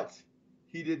 but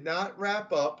he did not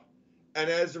wrap up, and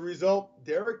as a result,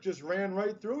 Derrick just ran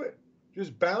right through it.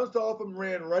 Just bounced off him,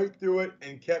 ran right through it,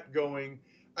 and kept going.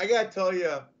 I got to tell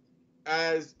you,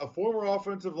 as a former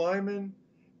offensive lineman,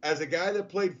 as a guy that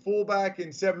played fullback in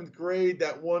 7th grade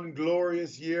that one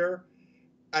glorious year,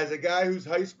 as a guy whose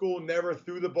high school never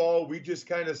threw the ball, we just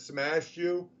kind of smashed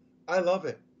you, I love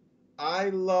it. I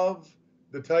love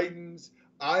the Titans.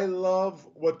 I love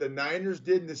what the Niners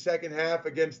did in the second half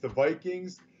against the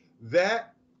Vikings.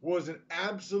 That was an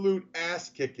absolute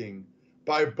ass-kicking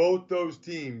by both those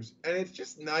teams. And it's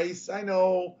just nice. I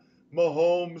know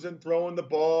Mahomes and throwing the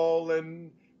ball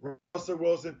and Russell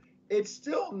Wilson. It's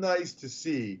still nice to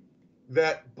see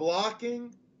that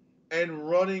blocking and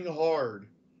running hard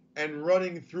and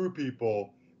running through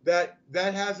people, that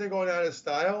hasn't gone out of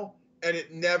style, and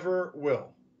it never will.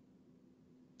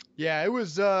 Yeah, it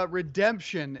was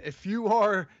redemption. If you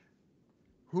are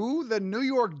the New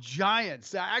York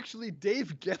Giants. Actually,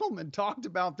 Dave Gettleman talked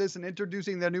about this in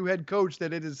introducing their new head coach,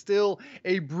 that it is still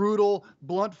a brutal,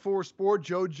 blunt force sport.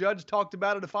 Joe Judge talked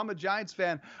about it. If I'm a Giants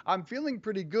fan, I'm feeling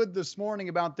pretty good this morning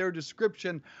about their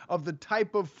description of the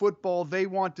type of football they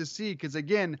want to see. Because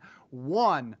again,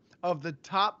 one of the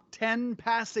top 10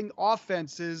 passing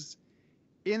offenses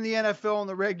in the NFL in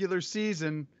the regular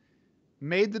season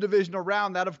made the divisional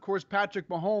round. That, of course, Patrick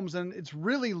Mahomes, and it's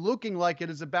really looking like it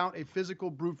is about a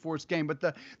physical brute force game. But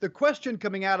the question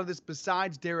coming out of this,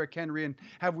 besides Derrick Henry and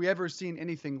have we ever seen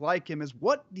anything like him, is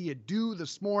what do you do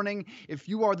this morning if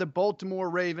you are the Baltimore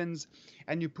Ravens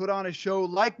and you put on a show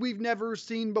like we've never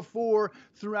seen before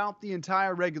throughout the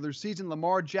entire regular season?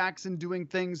 Lamar Jackson doing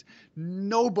things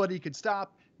nobody could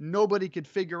stop, nobody could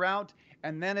figure out.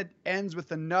 And then it ends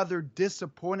with another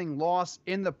disappointing loss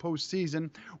in the postseason.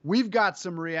 We've got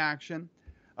some reaction.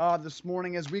 this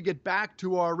morning as we get back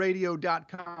to our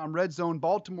radio.com Red Zone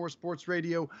Baltimore Sports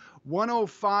Radio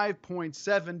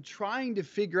 105.7, trying to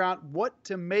figure out what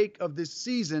to make of this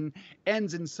season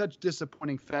ends in such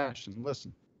disappointing fashion.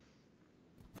 Listen.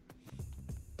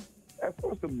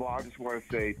 First of all, I just want to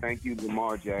say thank you to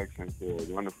Lamar Jackson for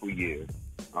a wonderful year.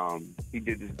 He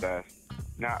did his best.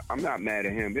 I'm not mad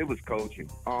at him. It was coaching.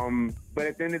 But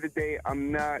at the end of the day,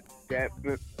 I'm not that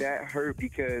hurt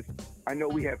because I know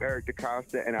we have Eric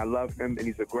DeCosta, and I love him, and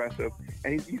he's aggressive.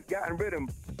 And he's gotten rid of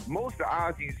most of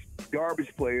Ozzy's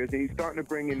garbage players, and he's starting to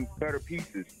bring in better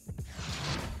pieces.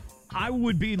 I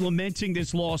would be lamenting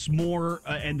this loss more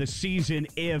and the season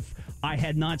if I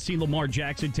had not seen Lamar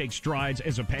Jackson take strides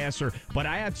as a passer, but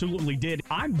I absolutely did.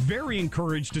 I'm very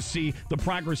encouraged to see the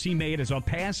progress he made as a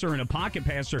passer and a pocket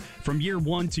passer from year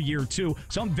 1 to year 2,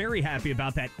 so I'm very happy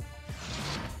about that.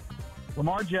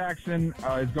 Lamar Jackson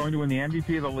is going to win the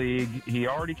MVP of the league. He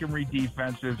already can read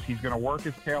defenses. He's going to work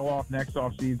his tail off next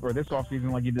offseason or this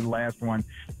offseason like he did last one.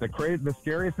 The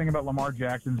scariest thing about Lamar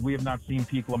Jackson is we have not seen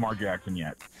peak Lamar Jackson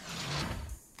yet.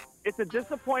 It's a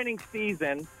disappointing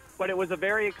season, but it was a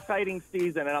very exciting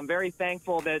season, and I'm very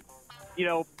thankful that,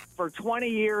 for 20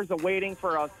 years of waiting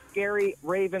for a scary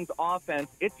Ravens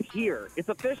offense, it's here. It's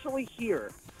officially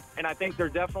here. And I think they're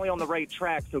definitely on the right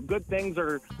track. So good things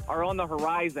are on the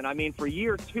horizon. I mean, for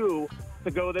year 2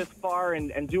 to go this far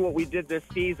and do what we did this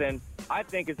season, I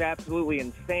think is absolutely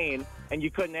insane, and you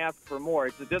couldn't ask for more.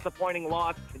 It's a disappointing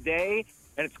loss today,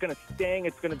 and it's going to sting.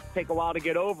 It's going to take a while to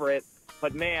get over it.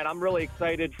 But, man, I'm really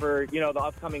excited for, the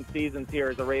upcoming seasons here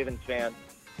as a Ravens fan.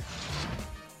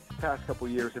 The past couple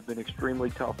years have been extremely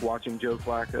tough watching Joe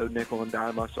Flacco nickel and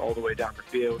dime us all the way down the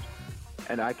field,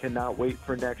 and I cannot wait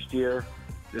for next year.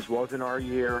 This wasn't our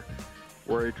year.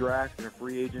 We're a draft and a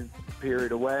free agent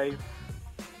period away.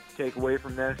 Take away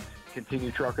from this,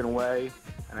 continue trucking away,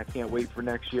 and I can't wait for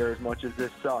next year as much as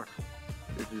this sucks.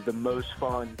 This is the most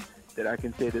fun that I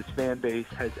can say this fan base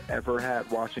has ever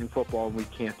had watching football, and we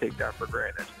can't take that for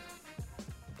granted.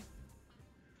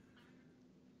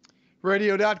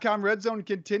 Radio.com Red Zone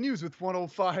continues with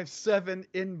 105.7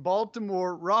 in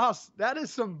Baltimore. Ross, that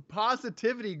is some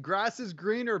positivity. Grass is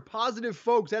greener, positive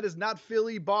folks. That is not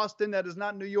Philly, Boston. That is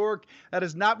not New York. That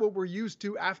is not what we're used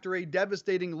to after a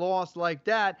devastating loss like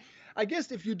that. I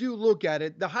guess if you do look at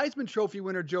it, the Heisman Trophy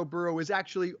winner Joe Burrow is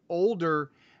actually older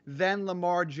than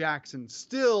Lamar Jackson.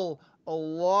 Still a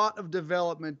lot of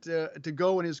development to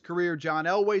go in his career. John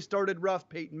Elway started rough.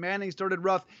 Peyton Manning started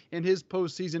rough in his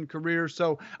postseason career.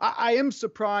 So I am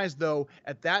surprised, though,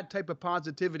 at that type of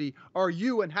positivity. Are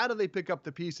you, and how do they pick up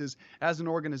the pieces as an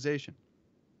organization?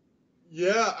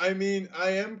 Yeah, I mean,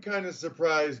 I am kind of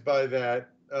surprised by that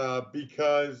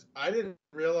because I didn't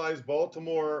realize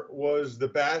Baltimore was the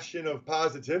bastion of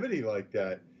positivity like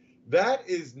that. That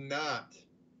is not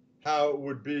how it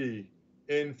would be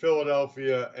in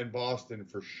Philadelphia and Boston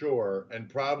for sure, and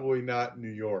probably not New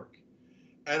York.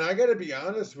 And I got to be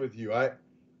honest with you,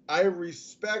 I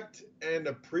respect and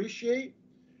appreciate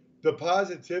the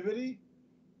positivity,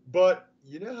 but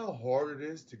you know how hard it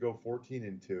is to go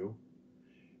 14-2?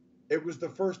 It was the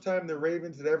first time the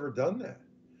Ravens had ever done that.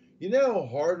 You know how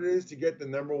hard it is to get the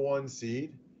number 1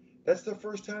 seed? That's the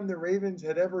first time the Ravens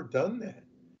had ever done that.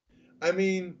 I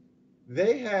mean,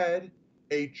 they had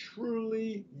a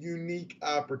truly unique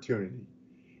opportunity.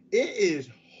 It is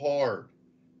hard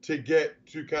to get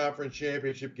to conference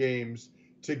championship games,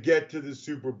 to get to the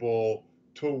Super Bowl,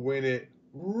 to win it.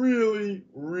 Really,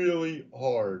 really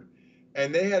hard.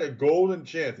 And they had a golden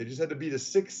chance. They just had to beat a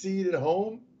 6th seed at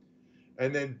home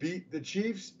and then beat the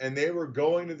Chiefs, and they were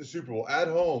going to the Super Bowl at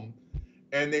home,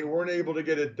 and they weren't able to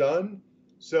get it done.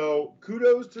 So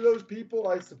kudos to those people,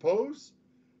 I suppose,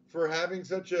 for having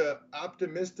such a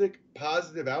optimistic,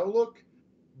 positive outlook.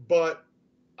 But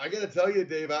I got to tell you,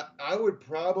 Dave, I would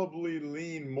probably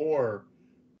lean more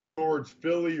towards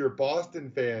Philly or Boston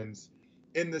fans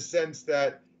in the sense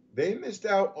that they missed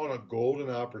out on a golden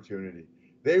opportunity.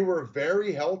 They were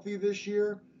very healthy this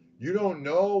year. You don't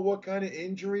know what kind of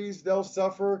injuries they'll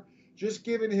suffer. Just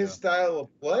given his style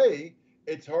of play,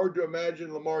 it's hard to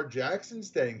imagine Lamar Jackson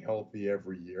staying healthy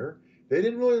every year. They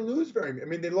didn't really lose very much. I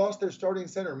mean, they lost their starting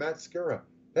center, Matt Skura.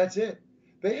 That's it.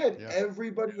 They had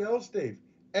everybody else, Dave.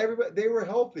 Everybody, they were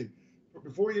healthy. But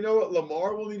before you know it,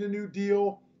 Lamar will need a new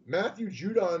deal. Matthew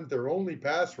Judon, their only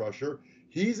pass rusher,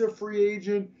 he's a free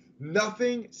agent.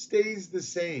 Nothing stays the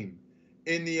same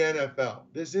in the NFL.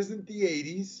 This isn't the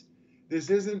 80s. This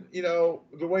isn't,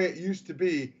 the way it used to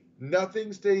be.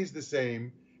 Nothing stays the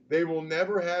same. They will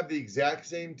never have the exact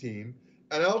same team.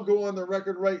 And I'll go on the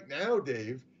record right now,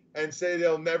 Dave, and say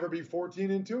they'll never be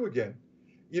 14-2 again.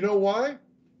 You know why?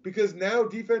 Because now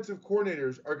defensive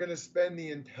coordinators are going to spend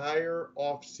the entire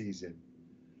offseason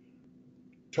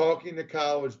talking to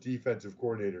college defensive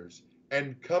coordinators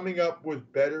and coming up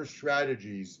with better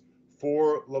strategies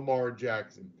for Lamar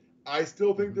Jackson. I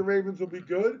still think the Ravens will be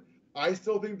good. I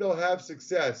still think they'll have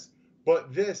success,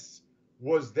 but this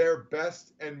was their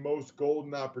best and most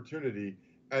golden opportunity,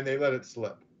 and they let it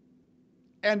slip.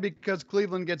 And because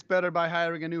Cleveland gets better by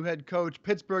hiring a new head coach,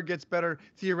 Pittsburgh gets better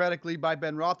theoretically by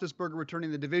Ben Roethlisberger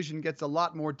returning. The division gets a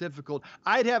lot more difficult.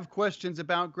 I'd have questions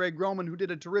about Greg Roman, who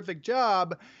did a terrific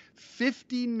job.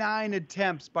 59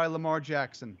 attempts by Lamar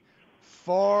Jackson.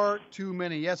 Far too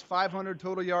many. Yes, 500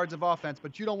 total yards of offense,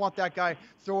 but you don't want that guy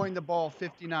throwing the ball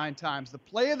 59 times. The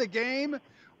play of the game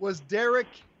was Derrick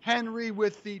Henry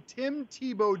with the Tim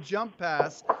Tebow jump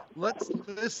pass. Let's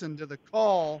listen to the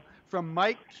call from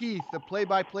Mike Keith, the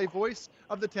play-by-play voice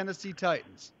of the Tennessee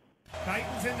Titans.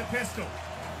 Titans in the pistol.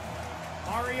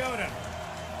 Mariota.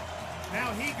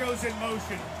 Now he goes in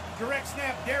motion. Direct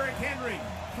snap, Derrick Henry.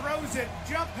 Throws it.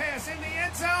 Jump pass in the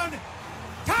end zone.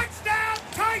 Touchdown,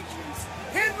 Titans!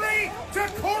 Henry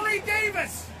to Corey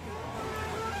Davis.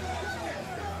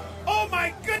 Oh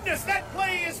my goodness, that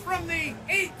play is from the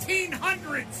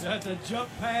 1800s. That's a jump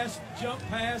pass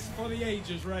for the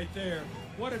ages right there.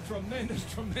 What a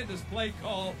tremendous play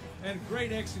call and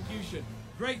great execution.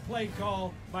 Great play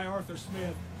call by Arthur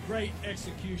Smith. Great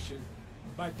execution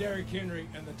by Derrick Henry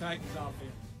and the Titans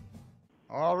offense.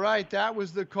 All right, that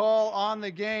was the call on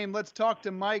the game. Let's talk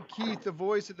to Mike Keith, the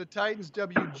voice of the Titans,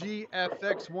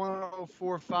 WGFX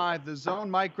 1045 The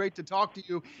Zone. Mike, great to talk to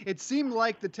you. It seemed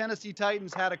like the Tennessee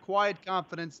Titans had a quiet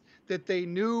confidence that they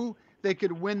knew they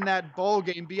could win that ball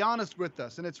game. Be honest with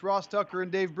us. And it's Ross Tucker and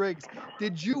Dave Briggs.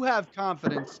 Did you have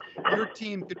confidence your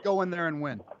team could go in there and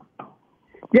win?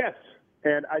 Yes,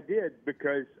 and I did,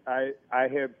 because I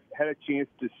have had a chance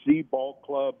to see ball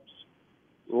clubs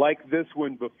like this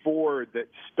one before that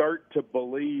start to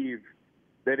believe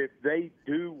that if they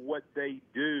do what they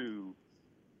do,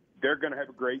 they're going to have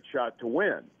a great shot to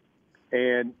win.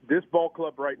 And this ball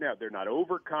club right now, they're not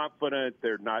overconfident.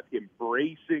 They're not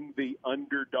embracing the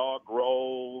underdog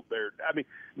role.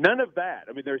 None of that.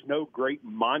 There's no great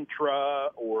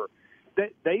mantra, or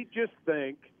they just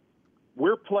think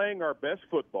we're playing our best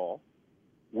football.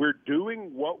 We're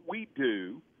doing what we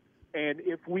do. And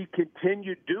if we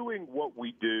continue doing what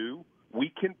we do, we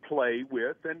can play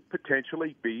with and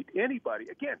potentially beat anybody.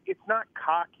 Again, it's not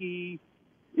cocky.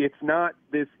 It's not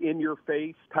this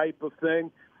in-your-face type of thing.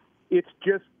 It's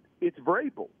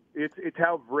Vrabel. It's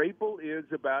how Vrabel is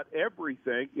about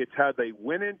everything. It's how they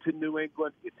went into New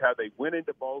England. It's how they went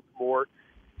into Baltimore.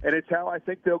 And it's how I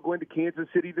think they'll go into Kansas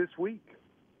City this week.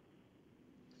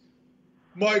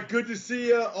 Mike, good to see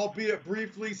you, albeit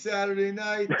briefly Saturday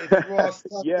night. It's Ross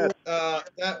Tucker. Yes.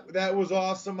 That was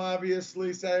awesome,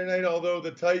 obviously, Saturday night, although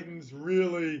the Titans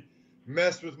really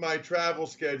messed with my travel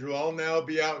schedule. I'll now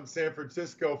be out in San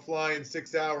Francisco flying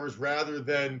 6 hours rather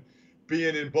than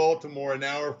being in Baltimore an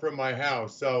hour from my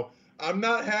house. So I'm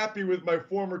not happy with my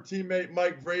former teammate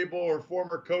Mike Vrabel or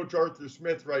former coach Arthur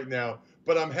Smith right now,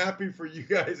 but I'm happy for you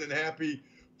guys and happy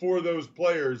for those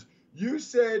players. You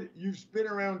said you've been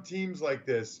around teams like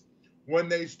this when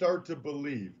they start to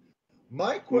believe.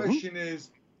 My question is,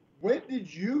 when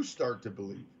did you start to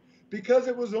believe? Because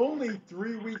it was only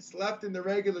 3 weeks left in the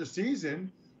regular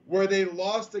season where they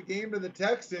lost a game to the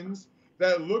Texans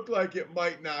that looked like it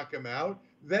might knock them out.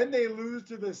 Then they lose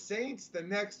to the Saints the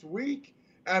next week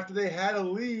after they had a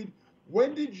lead.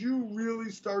 When did you really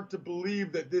start to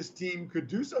believe that this team could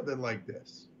do something like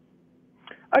this?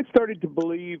 I started to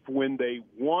believe when they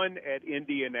won at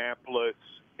Indianapolis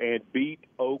and beat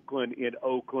Oakland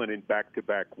in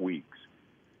back-to-back weeks.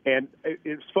 And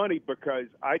it's funny because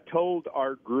I told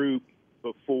our group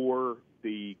before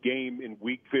the game in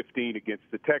Week 15 against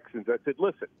the Texans, I said,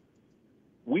 listen,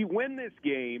 we win this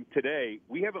game today,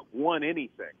 we haven't won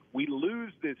anything. We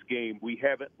lose this game, we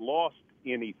haven't lost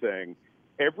anything.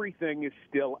 Everything is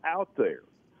still out there.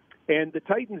 And the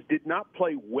Titans did not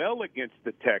play well against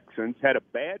the Texans, had a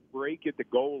bad break at the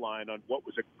goal line on what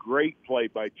was a great play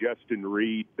by Justin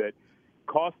Reed that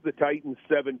cost the Titans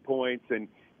 7 points and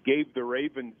gave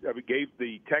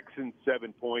the Texans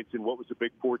 7 points in what was a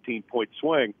big 14-point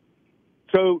swing.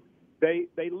 So they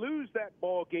lose that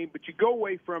ball game, but you go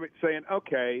away from it saying,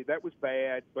 okay, that was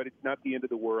bad, but it's not the end of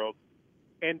the world.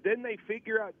 And then they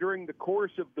figure out during the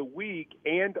course of the week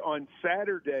and on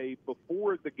Saturday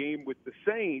before the game with the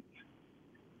Saints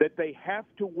that they have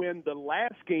to win the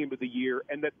last game of the year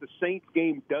and that the Saints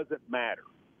game doesn't matter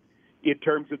in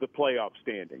terms of the playoff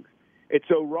standings. And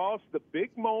so, Ross, the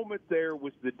big moment there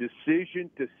was the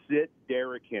decision to sit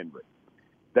Derrick Henry.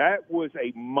 That was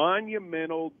a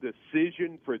monumental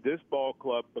decision for this ball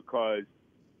club because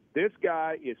this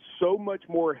guy is so much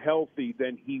more healthy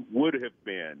than he would have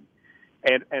been.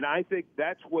 And I think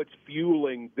that's what's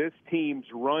fueling this team's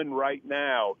run right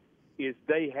now is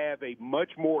they have a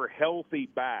much more healthy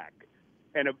back.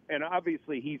 And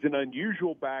obviously he's an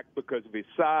unusual back because of his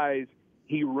size.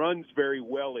 He runs very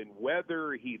well in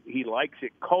weather. He likes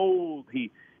it cold.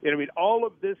 All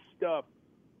of this stuff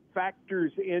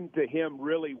factors into him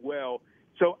really well.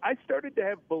 So I started to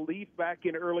have belief back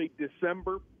in early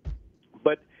December,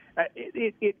 but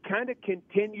it kind of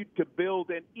continued to build,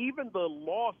 and even the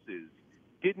losses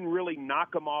didn't really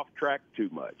knock him off track too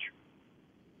much.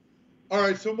 All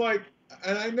right, so Mike,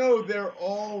 and I know they're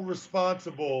all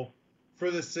responsible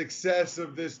for the success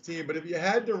of this team, but if you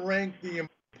had to rank the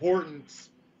importance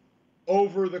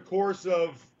over the course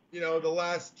of, the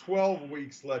last 12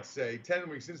 weeks, let's say, 10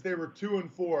 weeks, since they were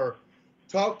 2-4,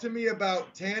 talk to me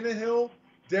about Tannehill,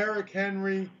 Derrick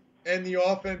Henry, and the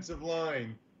offensive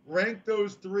line. Rank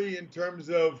those three in terms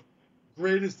of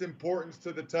greatest importance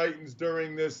to the Titans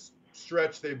during this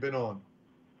stretch they've been on.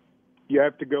 You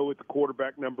have to go with the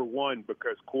quarterback number one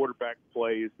because quarterback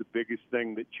play is the biggest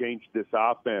thing that changed this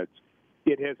offense.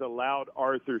 It has allowed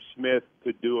Arthur Smith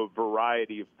to do a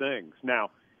variety of things. Now,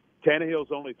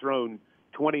 Tannehill's only thrown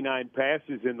 29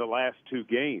 passes in the last 2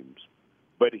 games,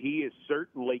 but he is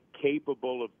certainly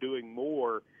capable of doing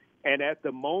more. And at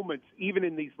the moments, even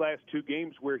in these last 2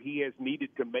 games where he has needed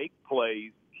to make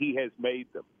plays, he has made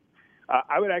them.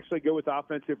 I would actually go with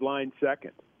offensive line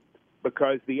second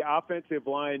because the offensive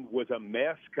line was a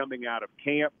mess coming out of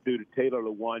camp due to Taylor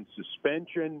Lewan's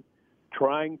suspension,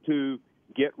 trying to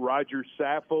get Roger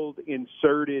Saffold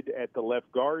inserted at the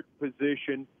left guard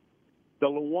position. The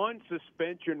Lewan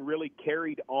suspension really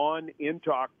carried on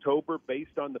into October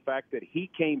based on the fact that he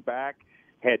came back,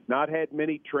 had not had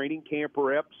many training camp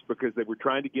reps because they were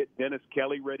trying to get Dennis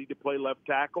Kelly ready to play left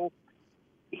tackle.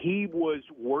 He was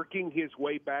working his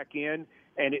way back in,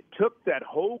 and it took that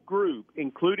whole group,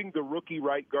 including the rookie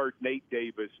right guard Nate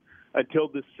Davis, until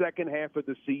the second half of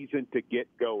the season to get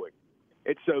going.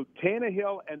 And so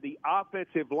Tannehill and the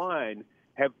offensive line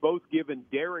have both given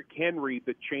Derrick Henry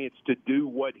the chance to do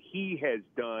what he has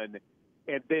done,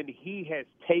 and then he has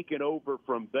taken over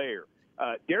from there.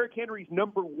 Derrick Henry's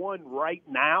number one right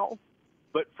now,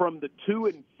 but from the 2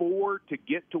 and 4 to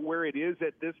get to where it is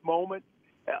at this moment,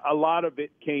 a lot of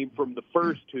it came from the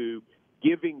first 2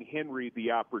 giving Henry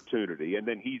the opportunity, and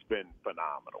then he's been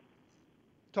phenomenal.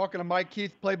 Talking to Mike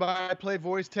Keith, play-by-play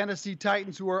voice, Tennessee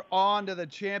Titans, who are on to the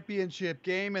championship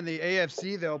game in the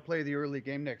AFC. They'll play the early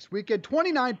game next weekend.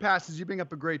 29 passes, you bring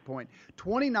up a great point.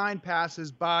 29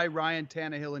 passes by Ryan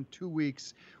Tannehill in 2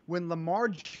 weeks when Lamar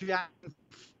Jackson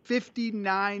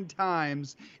 59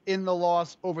 times in the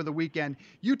loss over the weekend.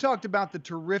 You talked about the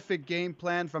terrific game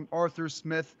plan from Arthur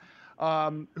Smith,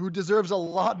 who deserves a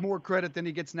lot more credit than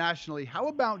he gets nationally. How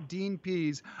about Dean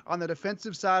Pease on the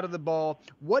defensive side of the ball?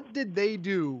 What did they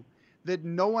do that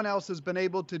no one else has been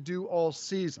able to do all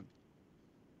season?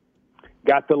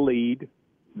 Got the lead.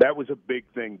 That was a big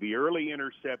thing. The early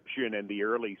interception and the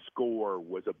early score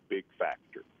was a big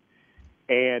factor.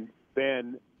 And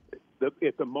then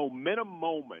at the momentum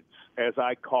moments, as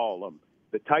I call them,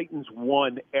 the Titans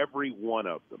won every one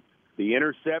of them. The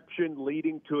interception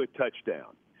leading to a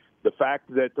touchdown. The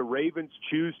fact that the Ravens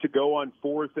choose to go on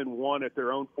 4th and 1 at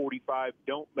their own 45,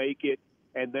 don't make it,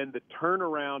 and then the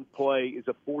turnaround play is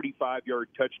a 45-yard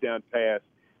touchdown pass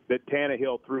that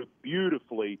Tannehill threw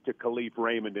beautifully to Khalif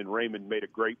Raymond, and Raymond made a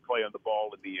great play on the ball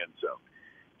in the end zone.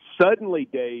 Suddenly,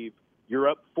 Dave, you're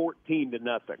up 14-0.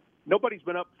 Nobody's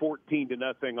been up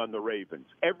 14-0 on the Ravens.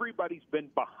 Everybody's been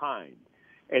behind.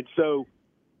 And so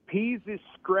Pease's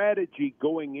strategy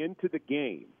going into the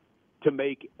game to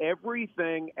make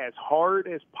everything as hard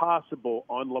as possible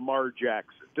on Lamar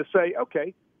Jackson, to say,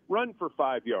 okay, run for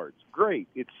 5 yards. Great,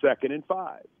 it's 2nd and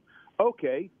 5.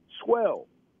 Okay, swell.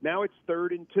 Now it's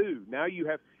 3rd and 2. Now you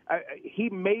have he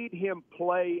made him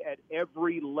play at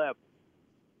every level.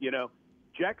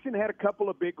 Jackson had a couple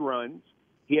of big runs.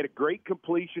 He had a great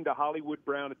completion to Hollywood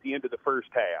Brown at the end of the first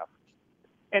half.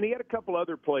 And he had a couple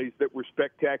other plays that were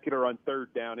spectacular on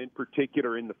 3rd down, in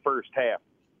particular in the first half.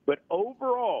 But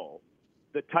overall,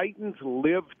 the Titans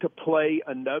lived to play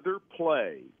another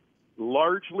play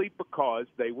largely because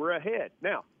they were ahead.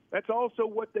 Now, that's also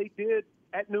what they did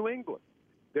at New England.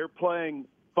 They're playing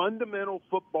fundamental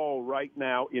football right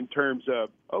now in terms of,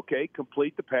 okay,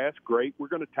 complete the pass, great, we're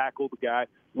going to tackle the guy,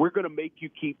 we're going to make you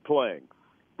keep playing.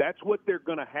 That's what they're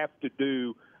going to have to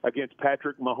do against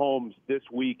Patrick Mahomes this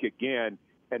week again,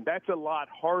 and that's a lot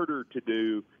harder to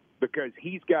do because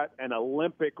he's got an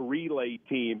Olympic relay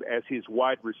team as his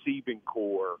wide receiving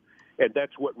core, and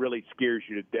that's what really scares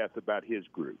you to death about his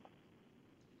group.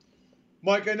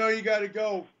 Mike, I know you got to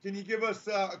go. Can you give us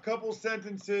a couple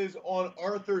sentences on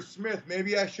Arthur Smith?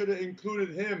 Maybe I should have included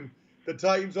him, the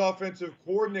Titans offensive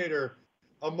coordinator,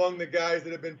 among the guys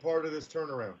that have been part of this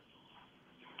turnaround.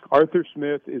 Arthur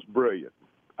Smith is brilliant.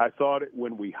 I thought it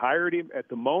when we hired him, at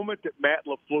the moment that Matt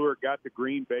LaFleur got the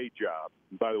Green Bay job,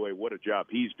 and by the way, what a job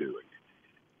he's doing,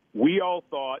 we all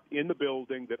thought in the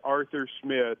building that Arthur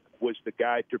Smith was the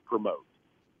guy to promote.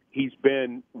 He's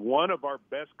been one of our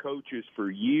best coaches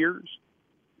for years.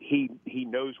 He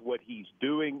knows what he's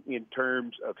doing in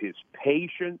terms of his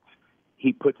patience.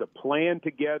 He puts a plan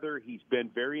together. He's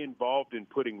been very involved in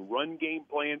putting run game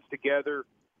plans together.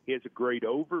 He has a great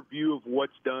overview of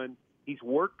what's done. He's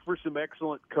worked for some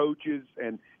excellent coaches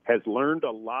and has learned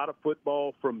a lot of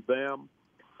football from them.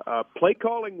 Play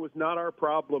calling was not our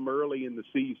problem early in the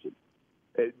season.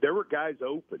 There were guys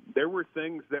open. There were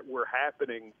things that were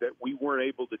happening that we weren't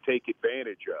able to take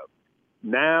advantage of.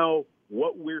 Now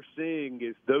what we're seeing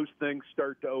is those things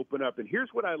start to open up. And here's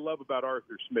what I love about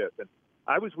Arthur Smith. And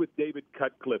I was with David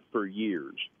Cutcliffe for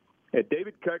years. And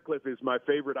David Cutcliffe is my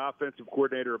favorite offensive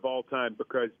coordinator of all time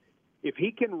because if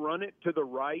he can run it to the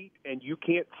right and you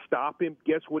can't stop him,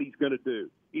 guess what he's going to do?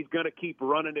 He's going to keep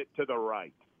running it to the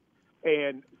right.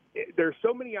 And there's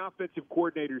so many offensive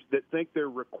coordinators that think they're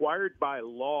required by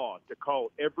law to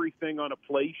call everything on a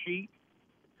play sheet.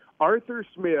 Arthur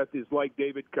Smith is like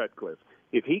David Cutcliffe.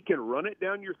 If he can run it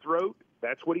down your throat,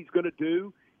 that's what he's going to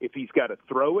do. If he's got to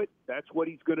throw it, that's what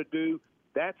he's going to do.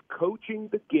 That's coaching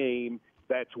the game.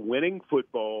 That's winning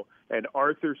football. And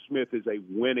Arthur Smith is a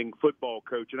winning football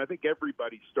coach, and I think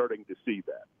everybody's starting to see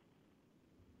that.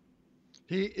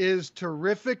 He is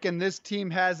terrific, and this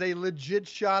team has a legit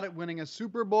shot at winning a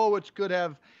Super Bowl, which could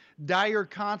have dire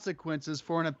consequences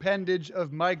for an appendage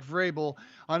of Mike Vrabel.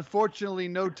 Unfortunately,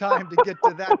 no time to get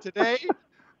to that today,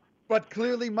 but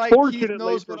clearly Mike Keith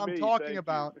knows what I'm talking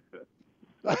about.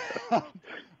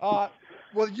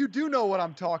 Well, you do know what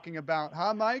I'm talking about,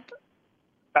 huh, Mike?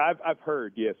 I've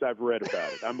heard, yes. I've read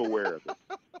about it. I'm aware of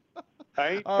it. I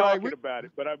ain't talking about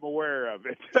it, but I'm aware of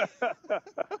it.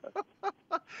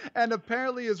 And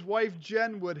apparently his wife,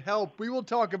 Jen, would help. We will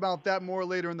talk about that more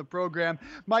later in the program.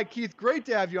 Mike Keith, great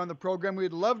to have you on the program.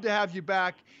 We'd love to have you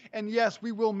back. And yes,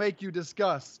 we will make you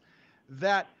discuss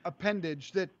that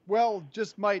appendage that, well,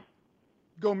 just might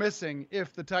go missing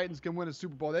if the Titans can win a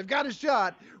Super Bowl. They've got a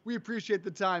shot. We appreciate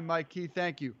the time, Mike Keith.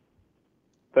 Thank you.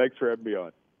 Thanks for having me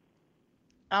on.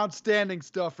 Outstanding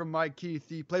stuff from Mike Keith,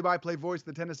 the play-by-play voice of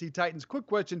the Tennessee Titans. Quick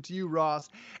question to you, Ross,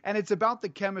 and it's about the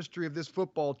chemistry of this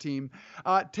football team.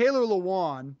 Taylor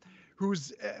Lewan,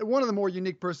 who's one of the more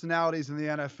unique personalities in the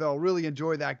NFL, really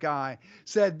enjoy that guy,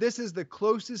 said, this is the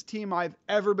closest team I've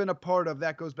ever been a part of.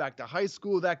 That goes back to high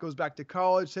school. That goes back to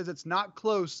college. Says it's not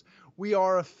close. We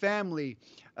are a family.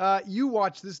 You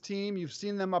watch this team. You've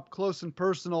seen them up close and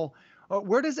personal.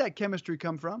 Where does that chemistry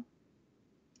come from?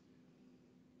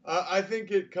 I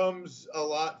think it comes a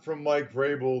lot from Mike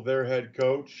Vrabel, their head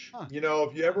coach. Huh. You know,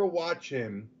 if you ever watch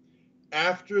him,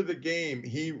 after the game,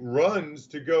 he runs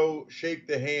to go shake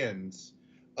the hands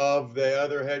of the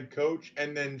other head coach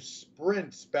and then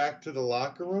sprints back to the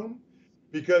locker room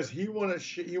because he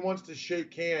wants to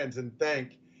shake hands and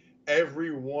thank every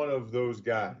one of those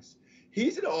guys.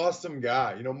 He's an awesome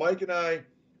guy. You know, Mike and I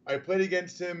played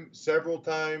against him several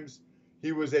times.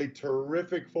 He was a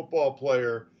terrific football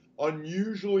player.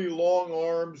 Unusually long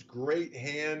arms, great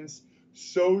hands,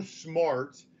 so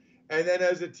smart. And then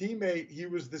as a teammate, he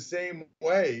was the same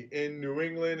way in New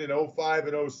England in 05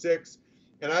 and 06.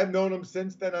 And I've known him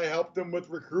since then. I helped him with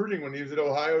recruiting when he was at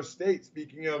Ohio State,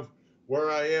 speaking of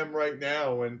where I am right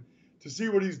now. And to see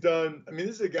what he's done, I mean,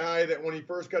 this is a guy that when he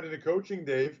first got into coaching,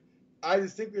 Dave, I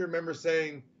distinctly remember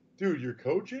saying, dude, you're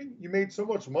coaching? You made so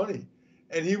much money.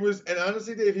 And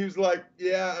honestly, Dave, he was like,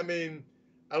 yeah, I mean,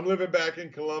 I'm living back in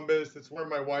Columbus. It's where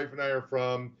my wife and I are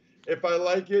from. If I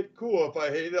like it, cool. If I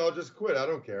hate it, I'll just quit. I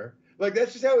don't care. Like,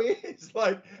 that's just how he is.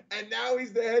 Like, and now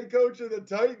he's the head coach of the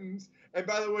Titans. And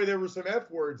by the way, there were some F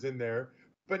words in there.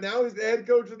 But now he's the head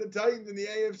coach of the Titans in the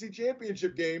AFC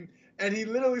Championship game. And he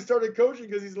literally started coaching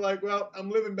because he's like, well, I'm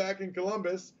living back in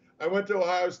Columbus. I went to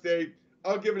Ohio State.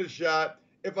 I'll give it a shot.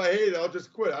 If I hate it, I'll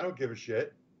just quit. I don't give a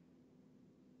shit.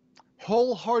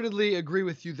 Wholeheartedly agree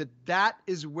with you that That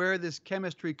is where this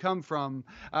chemistry come from.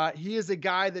 He is a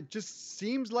guy that just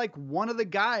seems like one of the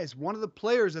guys, one of the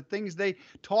players. The things they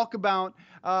talk about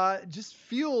just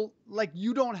feel like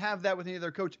you don't have that with any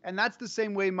other coach. And that's the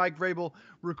same way Mike Vrabel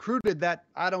recruited that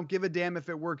I don't give a damn if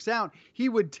it works out. He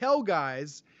would tell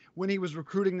guys when he was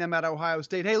recruiting them at Ohio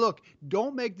State, hey, look,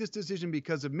 don't make this decision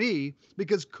because of me,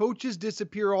 because coaches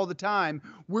disappear all the time.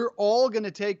 We're all going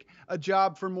to take a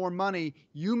job for more money.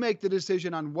 You make the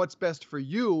decision on what's best for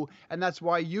you, and that's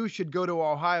why you should go to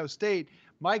Ohio State.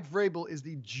 Mike Vrabel is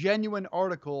the genuine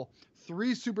article,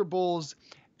 3 Super Bowls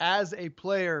as a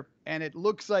player, and it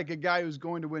looks like a guy who's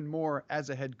going to win more as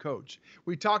a head coach.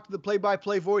 We talked to the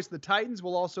play-by-play voice of the Titans.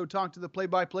 We'll also talk to the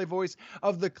play-by-play voice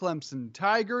of the Clemson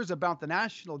Tigers about the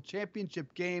national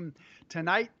championship game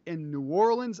tonight in New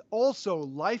Orleans. Also,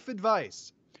 life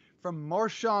advice from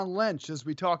Marshawn Lynch as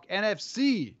we talk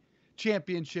NFC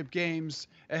championship games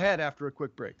ahead after a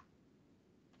quick break.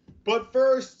 But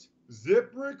first,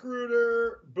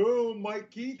 ZipRecruiter. Boom,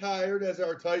 Mike Keith hired as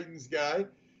our Titans guy.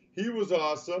 He was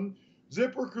awesome.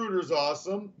 ZipRecruiter's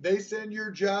awesome. They send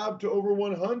your job to over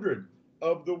 100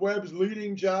 of the web's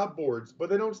leading job boards, but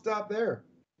they don't stop there.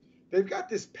 They've got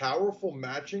this powerful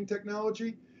matching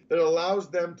technology that allows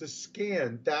them to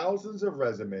scan thousands of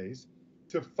resumes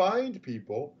to find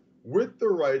people with the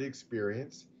right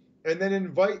experience and then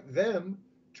invite them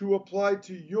to apply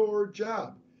to your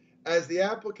job. As the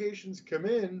applications come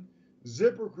in,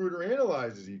 ZipRecruiter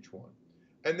analyzes each one,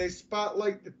 and they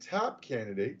spotlight the top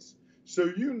candidates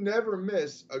so you never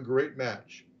miss a great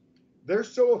match. They're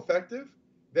so effective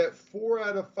that 4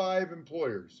 out of 5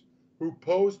 employers who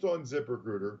post on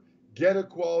ZipRecruiter get a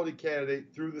quality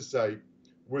candidate through the site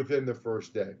within the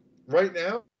first day. Right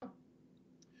now,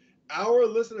 our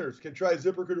listeners can try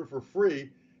ZipRecruiter for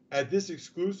free at this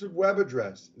exclusive web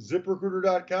address,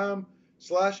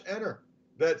 ZipRecruiter.com/enter.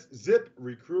 That's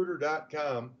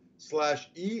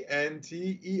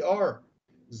ZipRecruiter.com/ENTER.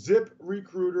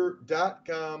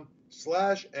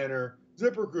 ZipRecruiter.com/enter.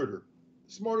 ZipRecruiter,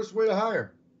 smartest way to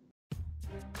hire.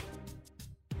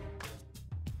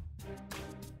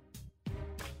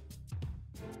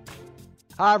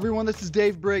 Hi, everyone. This is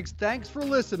Dave Briggs. Thanks for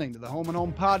listening to the Home and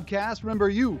Home podcast. Remember,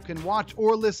 you can watch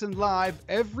or listen live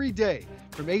every day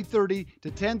from 8:30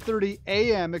 to 10:30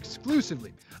 a.m.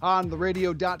 exclusively on the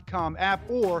radio.com app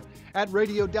or at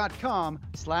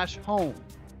radio.com/home.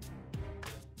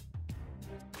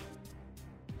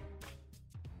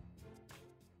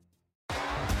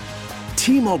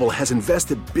 T-Mobile has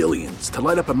invested billions to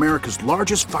light up America's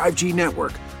largest 5G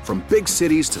network, from big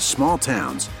cities to small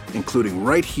towns, including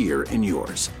right here in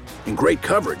yours. And great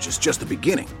coverage is just the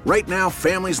beginning. Right now,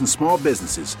 families and small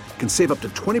businesses can save up to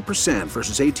 20%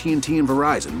 versus AT&T and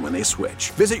Verizon when they switch.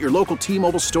 Visit your local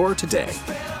T-Mobile store today.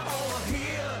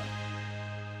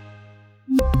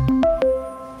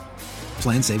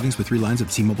 Plan savings with 3 lines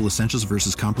of T-Mobile Essentials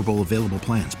versus comparable available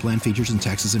plans. Plan features and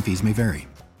taxes and fees may vary.